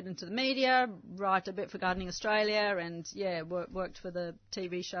a little bit into the media, write a bit for Gardening Australia, and worked for the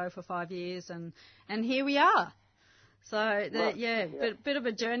TV show for 5 years, and here we are. So, bit of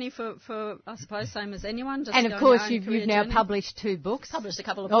a journey for I suppose, same as anyone. Just and of course, you've now published 2 books. Published a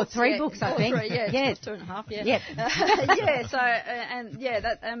couple of books. 3 books, I think. 3, yes. 2.5, yeah. Yep.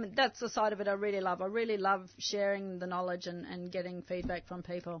 That's the side of it I really love. I really love sharing the knowledge and getting feedback from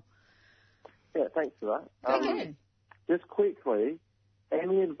people. Yeah, thanks for that. Okay. Just quickly,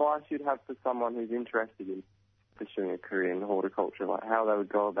 any advice you'd have for someone who's interested in pursuing a career in horticulture, like how they would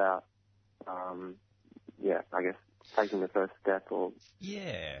go about, I guess, taking the first step? Or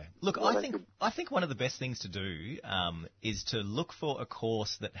look, I think one of the best things to do is to look for a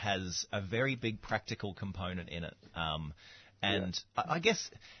course that has a very big practical component in it. I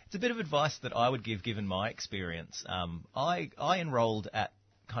guess it's a bit of advice that I would give, given my experience. I enrolled at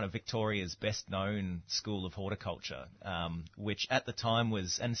kind of Victoria's best known school of horticulture, which at the time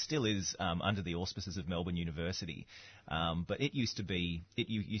was and still is under the auspices of Melbourne University. But it used to be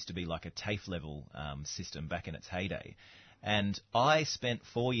like a TAFE level system back in its heyday. And I spent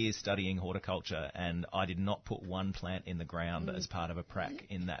 4 years studying horticulture, and I did not put one plant in the ground as part of a prac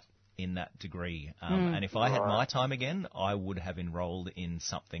in that degree. And if I had my time again, I would have enrolled in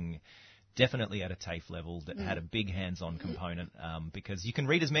something definitely at a TAFE level that had a big hands-on component, because you can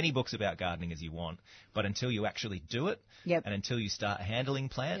read as many books about gardening as you want, but until you actually do it, and until you start handling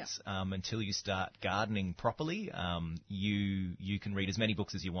plants, until you start gardening properly, you can read as many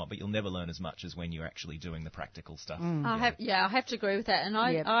books as you want, but you'll never learn as much as when you're actually doing the practical stuff. I have to agree with that. And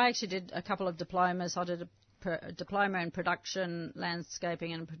I actually did a couple of diplomas. I did a diploma in production,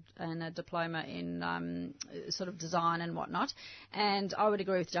 landscaping, and a diploma in sort of design and whatnot. And I would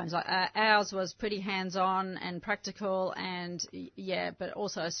agree with James. Ours was pretty hands-on and practical, and but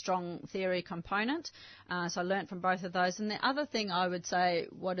also a strong theory component. So I learnt from both of those. And the other thing I would say,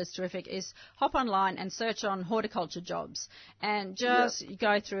 what is terrific, is hop online and search on horticulture jobs, and just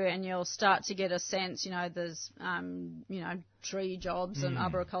go through, and you'll start to get a sense. There's tree jobs and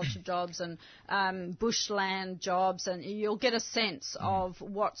arboriculture jobs and bushland jobs, and you'll get a sense of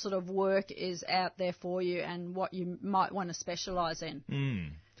what sort of work is out there for you and what you might want to specialise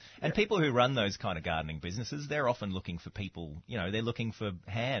in. And people who run those kind of gardening businesses, they're often looking for people, they're looking for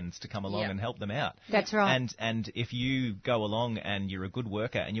hands to come along and help them out. That's right. And if you go along and you're a good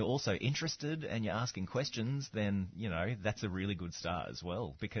worker and you're also interested and you're asking questions, then, that's a really good start as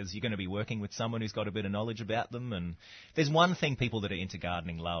well, because you're going to be working with someone who's got a bit of knowledge about them. And there's one thing people that are into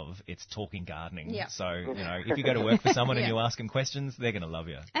gardening love, it's talking gardening. Yeah. So, if you go to work for someone and you ask them questions, they're going to love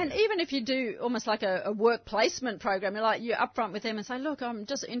you. And even if you do almost like a work placement program, you're upfront with them and say, look, I'm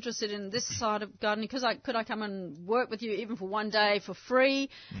just interested in this side of gardening, could I come and work with you even for one day for free,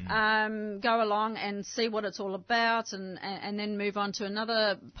 go along and see what it's all about, and then move on to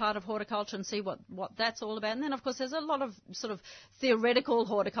another part of horticulture and see what that's all about. And then, of course, there's a lot of sort of theoretical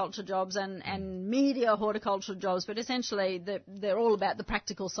horticulture jobs and media horticulture jobs, but essentially they're all about the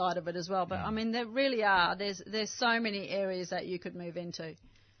practical side of it as well. But, I mean, there really are. There's so many areas that you could move into.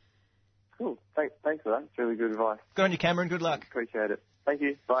 Cool. Thanks for that. It's really good advice. Good on you, Cameron. Good luck. Appreciate it. Thank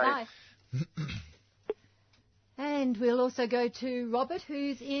you. Bye. And we'll also go to Robert,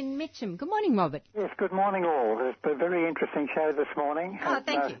 who's in Mitcham. Good morning, Robert. Yes, good morning all. It's been a very interesting show this morning.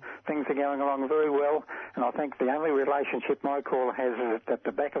 Thank you. things are going along very well, and I think the only relationship my call has is at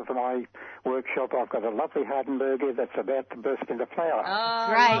the back of my workshop. I've got a lovely Hardenbergia that's about to burst into flower. Oh,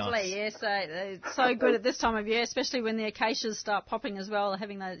 great. Lovely. Yes, it's so good at this time of year, especially when the acacias start popping as well,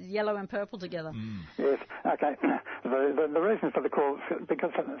 having the yellow and purple together. Yes, okay. The reason for the call is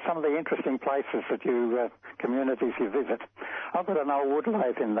because of some of the interesting places that communities you visit. I've got an old wood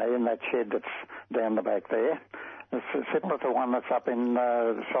lathe in that shed that's down the back there. It's similar to one that's up in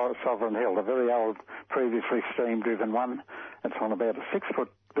Sovereign Hill, a very old, previously steam-driven one. It's on about a 6-foot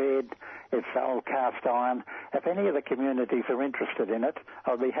bed. It's old cast iron. If any of the communities are interested in it,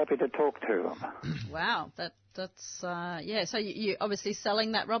 I'll be happy to talk to them. Wow, that's yeah. So you're obviously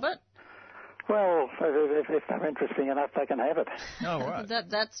selling that, Robert? Well, if they're interesting enough, they can have it. Oh, right.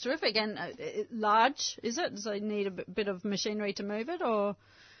 That's terrific. And large, is it? So you need a bit of machinery to move it, or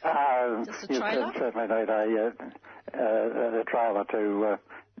just a trailer? You certainly need a trailer to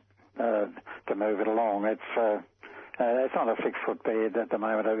move it along. It's on a 6-foot bed at the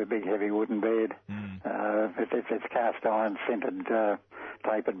moment, a big heavy wooden bed. It's cast iron, sintered,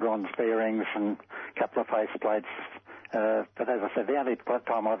 tapered bronze bearings and a couple of face plates. But as I said, the only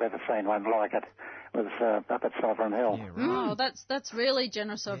time I've ever seen one like it was up at Sovereign Hill. Yeah, right. Oh, that's really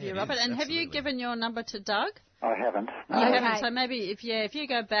generous of you, Robert. And absolutely. have you given your number to Doug? I haven't. No. You haven't. So maybe if you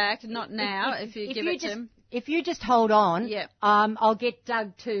go back, not now, if you give it to him. If you just hold on, Yep. I'll get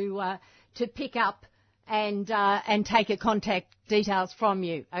Doug to pick up and take your contact details from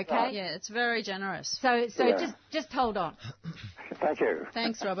you. Okay? Right. Yeah, it's very generous. So Yeah. just hold on. Thank you.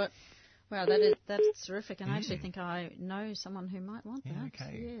 Than's, Robert. Wow, that's terrific, and I actually think I know someone who might want that. Yeah,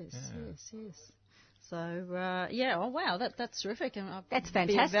 okay. Yes. So oh wow, that's terrific, and That's be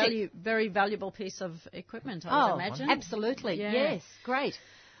fantastic. a very valuable piece of equipment, I would imagine. Absolutely. Yeah. Yes, great.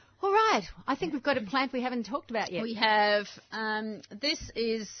 All right, I think we've got a plant we haven't talked about yet. We have, this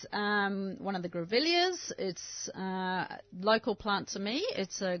is one of the grevilleas. It's local plant to me.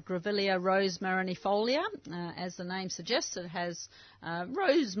 It's a Grevillea rosemarinifolia. As the name suggests, it has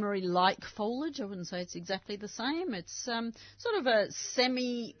rosemary-like foliage. I wouldn't say it's exactly the same. It's sort of a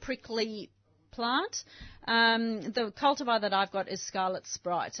semi-prickly plant. The cultivar that I've got is Scarlet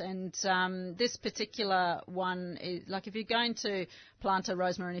Sprite, and this particular one is, like, if you're going to plant a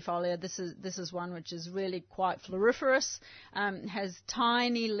rosemarinifolia, this is one which is really quite floriferous, has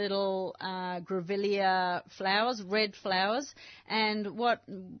tiny little grevillea flowers, red flowers, and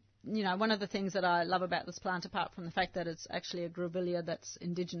one of the things that I love about this plant, apart from the fact that it's actually a grevillea that's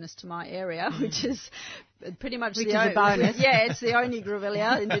indigenous to my area, which is pretty much a bonus. Yeah, it's the only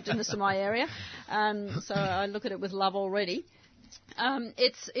grevillea indigenous to my area. So I look at it with love already.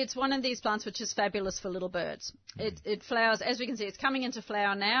 It's one of these plants which is fabulous for little birds. It flowers, as we can see, it's coming into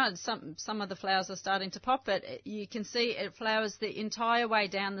flower now, and some of the flowers are starting to pop, but you can see it flowers the entire way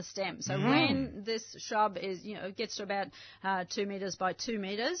down the stem. So when this shrub is, it gets to about 2 metres by 2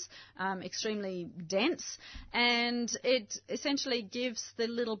 metres, extremely dense, and it essentially gives the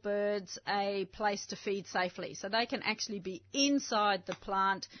little birds a place to feed safely. So they can actually be inside the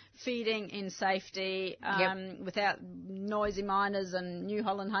plant, feeding in safety, without noisy miners and New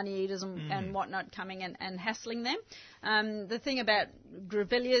Holland honeyeaters and whatnot coming in and hassling them. The thing about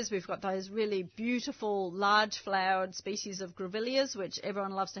grevilleas, we've got those really beautiful large flowered species of grevilleas, which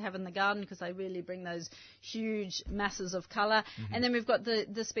everyone loves to have in the garden because they really bring those huge masses of colour. And then we've got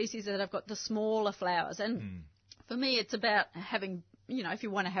the species that have got the smaller flowers. And for me, it's about having, if you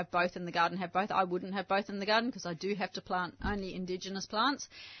want to have both in the garden, have both. I wouldn't have both in the garden because I do have to plant only indigenous plants.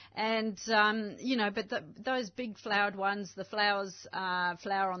 And, but those big flowered ones, the flowers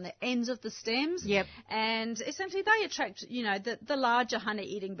flower on the ends of the stems. Yep. And essentially they attract, the larger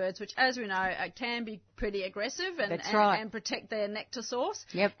honey-eating birds, which, as we know, can be pretty aggressive and protect their nectar source.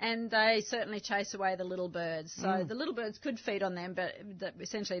 Yep. And they certainly chase away the little birds. So the little birds could feed on them, but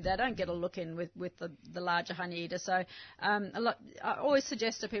essentially they don't get a look in with the larger honey-eater. So I always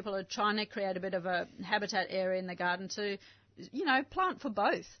suggest to people who are trying to create a bit of a habitat area in the garden to plant for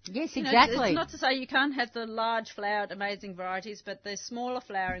both. Yes, exactly. It's not to say you can't have the large flowered amazing varieties, but the smaller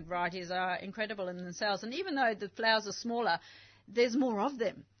flowering varieties are incredible in themselves. And even though the flowers are smaller, there's more of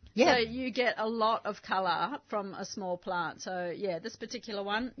them. Yeah. So you get a lot of colour from a small plant. So, this particular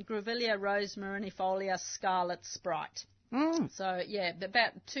one, Grevillea rosemarinifolia Scarlet Sprite. So,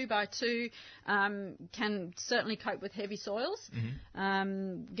 about 2 by 2 can certainly cope with heavy soils.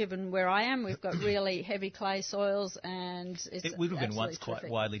 Given where I am, we've got really heavy clay soils, and it would have been once quite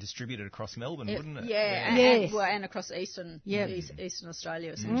widely distributed across Melbourne, wouldn't it? Yeah, and across Eastern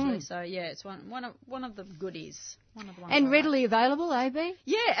Australia, essentially. So, it's one of the goodies. One of the ones And I readily available, AB?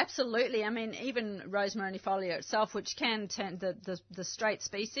 Yeah, absolutely. I mean, even rosemary folio itself, which can tend, the straight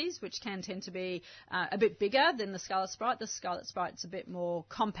species, which can tend to be a bit bigger than the scarlet sprite. The scarlet sprite's a bit more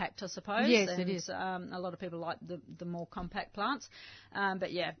compact, I suppose. Yes, and, it is. A lot of people like the more compact plants.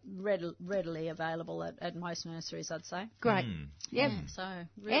 But yeah, readily available at most nurseries, I'd say. Great. Yep. So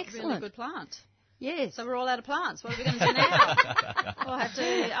Excellent. really good plant. Yes. So we're all out of plants. What are we going to do now? We'll have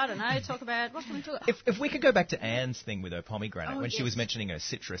to, I don't know, talk about, what can we talk about? If we could go back to Anne's thing with her pomegranate, when she yes. was mentioning her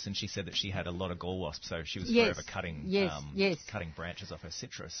citrus, and she said that she had a lot of gall wasps, so she was Yes. forever cutting cutting branches off her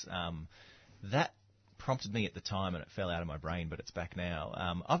citrus. That prompted me at the time, and it fell out of my brain, but it's back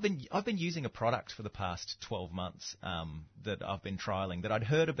now. I've been using a product for the past 12 months that I've been trialling that I'd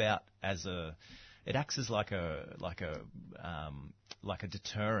heard about as it acts as like a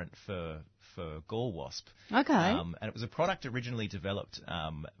deterrent for gall wasp. Okay. And it was a product originally developed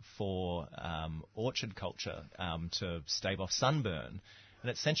for orchard culture to stave off sunburn. And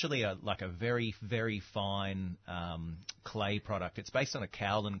it's essentially a very, very fine clay product. It's based on a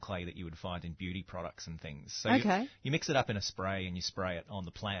kaolin clay that you would find in beauty products and things. So you mix it up in a spray and you spray it on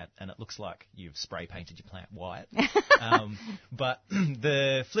the plant, and it looks like you've spray painted your plant white. But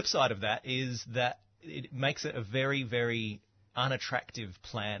the flip side of that is that it makes it a very, very unattractive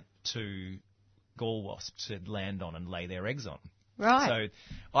plant to gall wasps to land on and lay their eggs on. Right.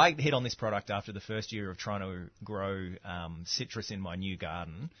 So I hit on this product after the first year of trying to grow citrus in my new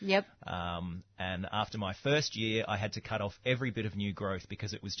garden. Yep. And after my first year, I had to cut off every bit of new growth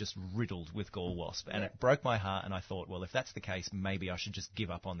because it was just riddled with gall wasp. And it broke my heart, and I thought, well, if that's the case, maybe I should just give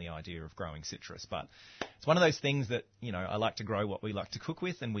up on the idea of growing citrus. But it's one of those things that, I like to grow what we like to cook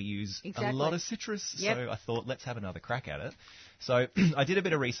with, and we use a lot of citrus. Yep. So I thought, let's have another crack at it. So I did a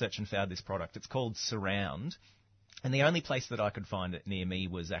bit of research and found this product. It's called Surround. And the only place that I could find it near me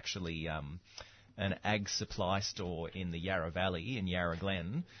was actually an ag supply store in the Yarra Valley in Yarra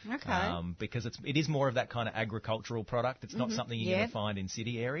Glen. Okay. Because it is more of that kind of agricultural product. It's not something you're going to find in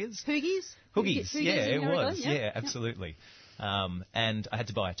city areas. Hoogies? Hoogies, yeah, it was. Glen? Yeah, absolutely. And I had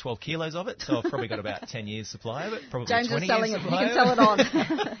to buy 12 kilos of it, so I've probably got about 10 years supply of it, probably James 20 is selling years it. He supply can sell it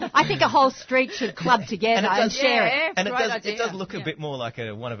on. I think a whole street should club together and share it. And Great it idea. does look a bit more like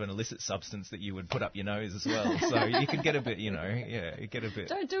one of an illicit substance that you would put up your nose as well. So you could get a bit, you get a bit.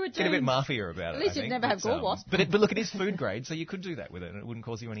 Don't do it, Get a bit James. mafia about it. At least I you'd think. never have gall wasp. But look, it is food grade, so you could do that with it, and it wouldn't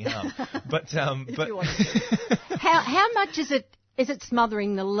cause you any harm. But If you wanted to. How much is it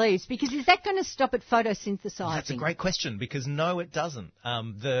smothering the leaves? Because is that going to stop it photosynthesizing? That's a great question, because no, it doesn't.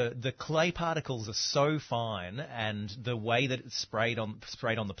 The clay particles are so fine, and the way that it's sprayed on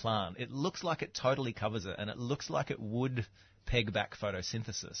the plant, it looks like it totally covers it, and it looks like it would peg back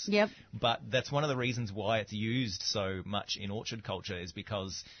photosynthesis. Yep. But that's one of the reasons why it's used so much in orchard culture, is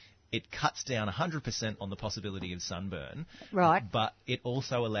because it cuts down 100% on the possibility of sunburn. Right. But it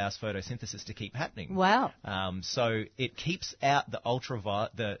also allows photosynthesis to keep happening. Wow. So it keeps out the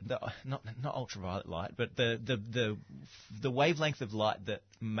ultraviolet, not ultraviolet light, but the wavelength of light that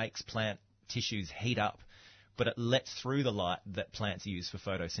makes plant tissues heat up, but it lets through the light that plants use for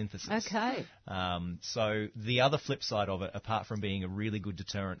photosynthesis. Okay. So the other flip side of it, apart from being a really good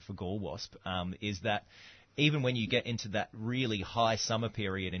deterrent for gall wasp, is that even when you get into that really high summer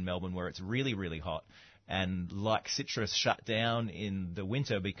period in Melbourne where it's really, really hot, and like citrus shut down in the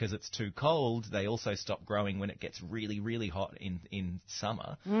winter because it's too cold, they also stop growing when it gets really, really hot in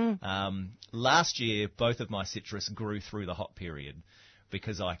summer. Last year, both of my citrus grew through the hot period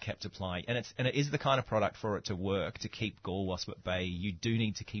because I kept applying. And it is the kind of product, for it to work, to keep gall wasp at bay, you do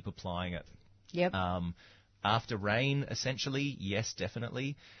need to keep applying it. Yep. After rain, essentially, yes,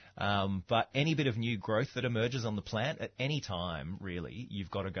 definitely. But any bit of new growth that emerges on the plant at any time, really,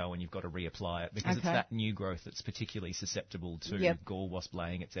 you've got to go and you've got to reapply it, because it's that new growth that's particularly susceptible to gall wasp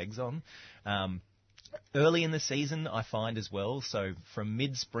laying its eggs on. Early in the season, I find as well, so from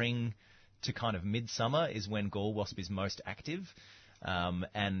mid-spring to kind of midsummer is when gall wasp is most active.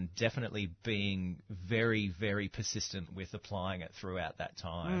 And definitely being very, very persistent with applying it throughout that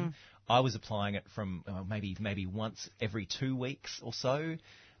time. I was applying it from maybe once every 2 weeks or so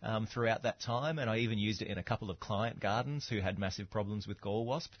throughout that time, and I even used it in a couple of client gardens who had massive problems with gall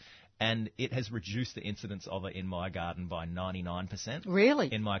wasp, and it has reduced the incidence of it in my garden by 99%. Really?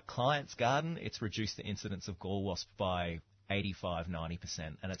 In my client's garden, it's reduced the incidence of gall wasp by 85,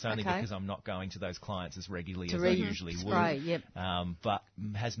 90%, and it's only because I'm not going to those clients as regularly as I usually would. Yep. But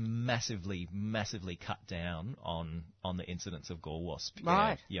has massively, massively cut down on the incidence of gall wasp.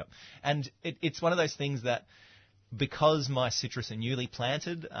 Right. Yeah, yep. And it's one of those things that because my citrus are newly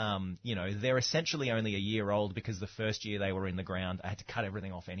planted, they're essentially only a year old because the first year they were in the ground, I had to cut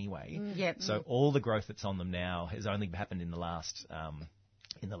everything off anyway. So all the growth that's on them now has only happened in the last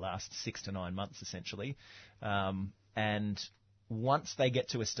 6 to 9 months, essentially. And once they get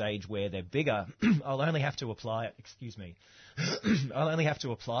to a stage where they're bigger, I'll only have to apply it. Excuse me. I'll only have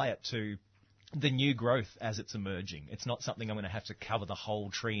to apply it to the new growth as it's emerging. It's not something I'm going to have to cover the whole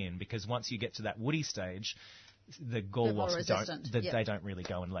tree in, because once you get to that woody stage, the gall wasps they don't really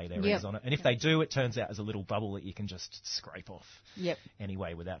go and lay their eggs on it. And if they do, it turns out as a little bubble that you can just scrape off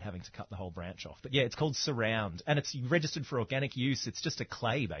anyway without having to cut the whole branch off. But yeah, it's called Surround, and it's registered for organic use. It's just a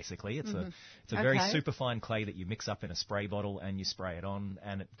clay, basically. It's a very superfine clay that you mix up in a spray bottle and you spray it on,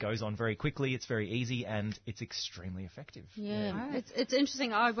 and it goes on very quickly. It's very easy, and it's extremely effective. It's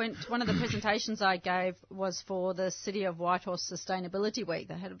interesting. One of the presentations I gave was for the City of Whitehorse Sustainability Week.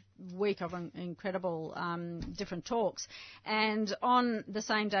 They had a week of incredible different talks, and on the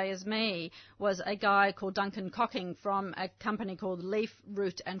same day as me was a guy called Duncan Cocking from a company called Leaf,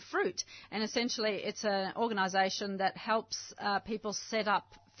 Root and Fruit, and essentially it's an organisation that helps people set up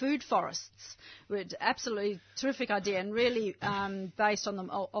food forests, which absolutely terrific idea, and really based on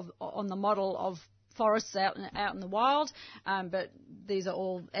the model of forests out in the wild, but these are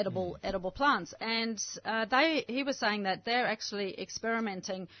all edible plants. And he was saying that they're actually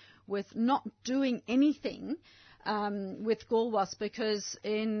experimenting with not doing anything with gall wasps, because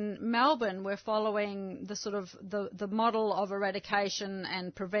in Melbourne we're following the sort of the model of eradication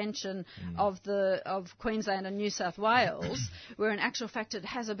and prevention of Queensland and New South Wales, where in actual fact it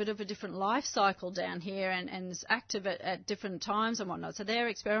has a bit of a different life cycle down here and is active at different times and whatnot. So they're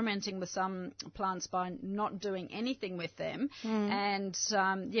experimenting with some plants by not doing anything with them, and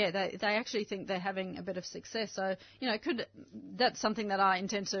they actually think they're having a bit of success. So that's something that I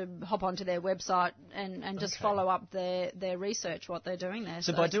intend to hop onto their website and just follow up their research, what they're doing there.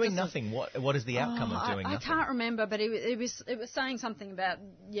 So by doing nothing, what is the outcome of doing nothing? I can't remember, but it was saying something about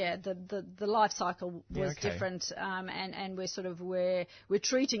the life cycle was different, and we're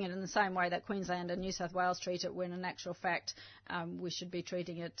treating it in the same way that Queensland and New South Wales treat it, when in actual fact we should be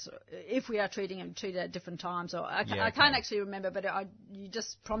treating it, if we are treating it at different times. Or I can't actually remember, but you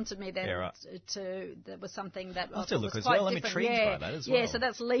just prompted me then there was something that I'll have to look as well. I'm intrigued by that as well. Yeah, so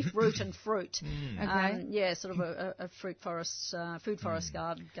that's Leaf, Root and Fruit. Sort of a food forest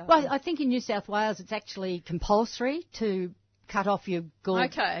garden. Well, I think in New South Wales it's actually compulsory to cut off your gall.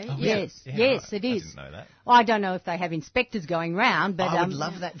 Okay. Oh, yes, it is. I didn't know that. Well, I don't know if they have inspectors going round, but I would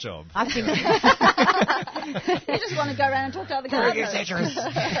love that job. I think you just want to go around and talk to other gardeners.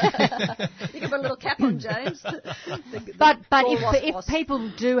 You can put a little cap on, James. But if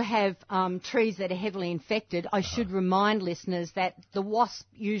people do have trees that are heavily infected, I should remind listeners that the wasp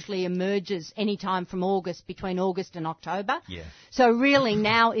usually emerges any time from between August and October. Yeah. So really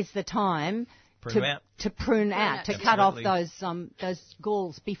now is the time to prune out, to cut off those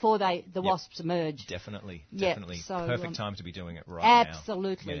galls before the wasps emerge. Definitely. So, perfect time to be doing it right now.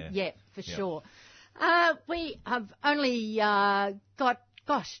 Absolutely, for sure. We have only got,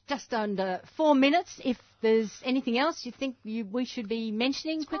 just under 4 minutes. If there's anything else you think we should be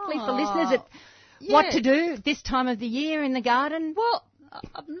mentioning quickly for listeners, what to do this time of the year in the garden? Well,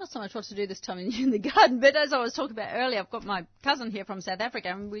 not so much what to do this time in the garden, but as I was talking about earlier, I've got my cousin here from South Africa,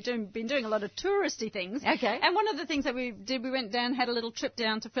 and we've been doing a lot of touristy things. Okay. And one of the things that we did, we went down, had a little trip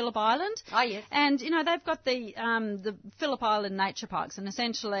down to Phillip Island. Oh, yes. And, they've got the Phillip Island Nature Parks, and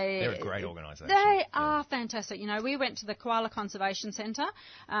essentially... They're a great organisation. They are fantastic. We went to the Koala Conservation Centre,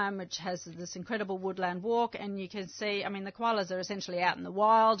 which has this incredible woodland walk, and you can see, the koalas are essentially out in the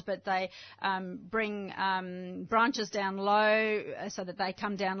wild, but they bring branches down low so that they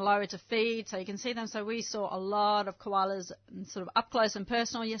come down low to feed, so you can see them. So we saw a lot of koalas sort of up close and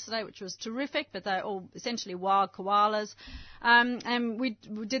personal yesterday, which was terrific, but they're all essentially wild koalas. And we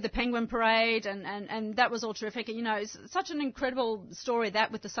did the penguin parade, and that was all terrific. It's such an incredible story,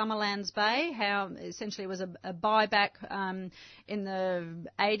 that with the Summerlands Bay, how essentially it was a buyback in the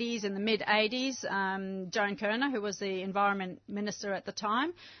 80s, in the mid-80s. Joan Kerner, who was the Environment Minister at the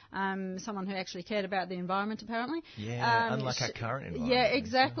time, someone who actually cared about the environment, apparently. Yeah, unlike our current environment. Yeah,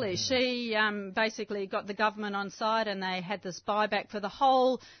 exactly. She basically got the government on side, and they had this buyback for the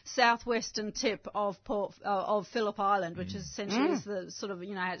whole southwestern tip of Phillip Island, which is essentially is the sort of,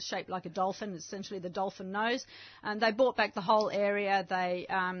 it's shaped like a dolphin. It's essentially the dolphin nose. And they bought back the whole area. They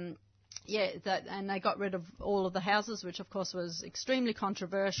and they got rid of all of the houses, which of course was extremely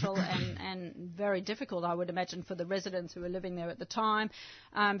controversial and very difficult, I would imagine, for the residents who were living there at the time.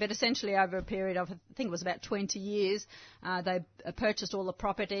 But essentially over a period of, I think it was about 20 years, they purchased all the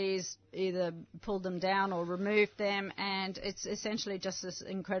properties, either pulled them down or removed them, and it's essentially just this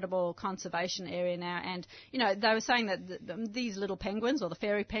incredible conservation area now. And, they were saying that these little penguins, or the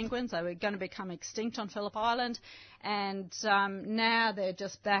fairy penguins, they were going to become extinct on Phillip Island, and now they're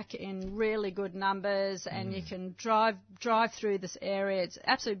just back in really good numbers, and you can drive through this area. It's an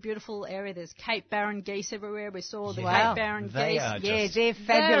absolutely beautiful area. There's Cape Barren geese everywhere. We saw the Cape Barren geese. They're fabulous.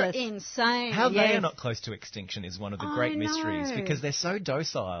 They're insane. How they are not close to extinction is one of the great mysteries, because they're so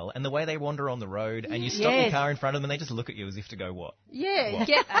docile, and the way they wander on the road, and you stop your car in front of them, and they just look at you as if to go, what? Yeah, what?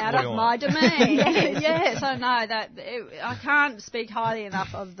 Get out of my domain. Yes, I know. I can't speak highly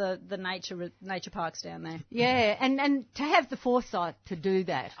enough of the nature parks down there. Yeah, and to have the foresight to do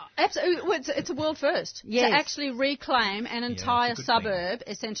that. Absolutely. It's a world first. Yes. To actually reclaim an entire suburb,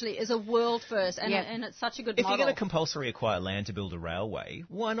 essentially, is a world first, and it's such a good model. If you're going to compulsory acquire land to build a railway,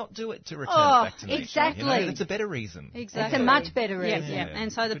 why not do it to return it back to nature? Exactly. It's a better reason. Exactly. It's a much better reason. Yeah.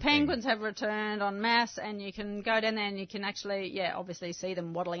 And so the penguins have returned en masse, and you can go down there and you can actually, obviously see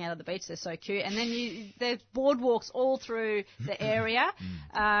them waddling out of the beach. They're so cute. And then there's boardwalks all through the area,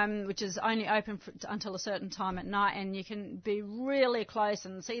 which is only open until a certain time at night, and you can be really close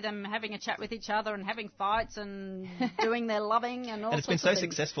and see them having a chat with each other and having fights and doing their loving and all sorts of things. And it's been so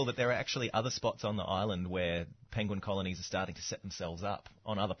successful that there are actually other spots on the island where penguin colonies are starting to set themselves up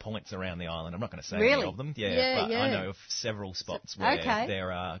on other points around the island. I'm not going to say any of them. But I know of several spots where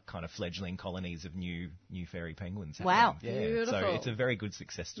there are kind of fledgling colonies of new fairy penguins happening. Wow. Yeah. Beautiful. So it's a very good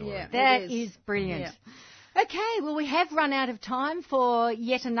success story. Yeah, that is brilliant. Yeah. Okay, well, we have run out of time for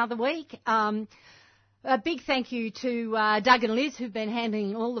yet another week. A big thank you to Doug and Liz, who've been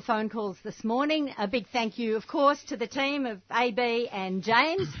handling all the phone calls this morning. A big thank you, of course, to the team of AB and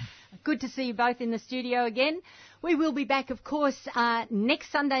James. Good to see you both in the studio again. We will be back, of course,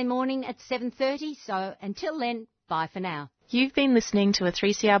 next Sunday morning at 7:30. So until then, bye for now. You've been listening to a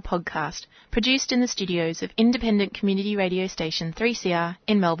 3CR podcast produced in the studios of independent community radio station 3CR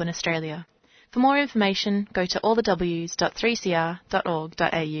in Melbourne, Australia. For more information, go to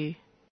allthews.3cr.org.au.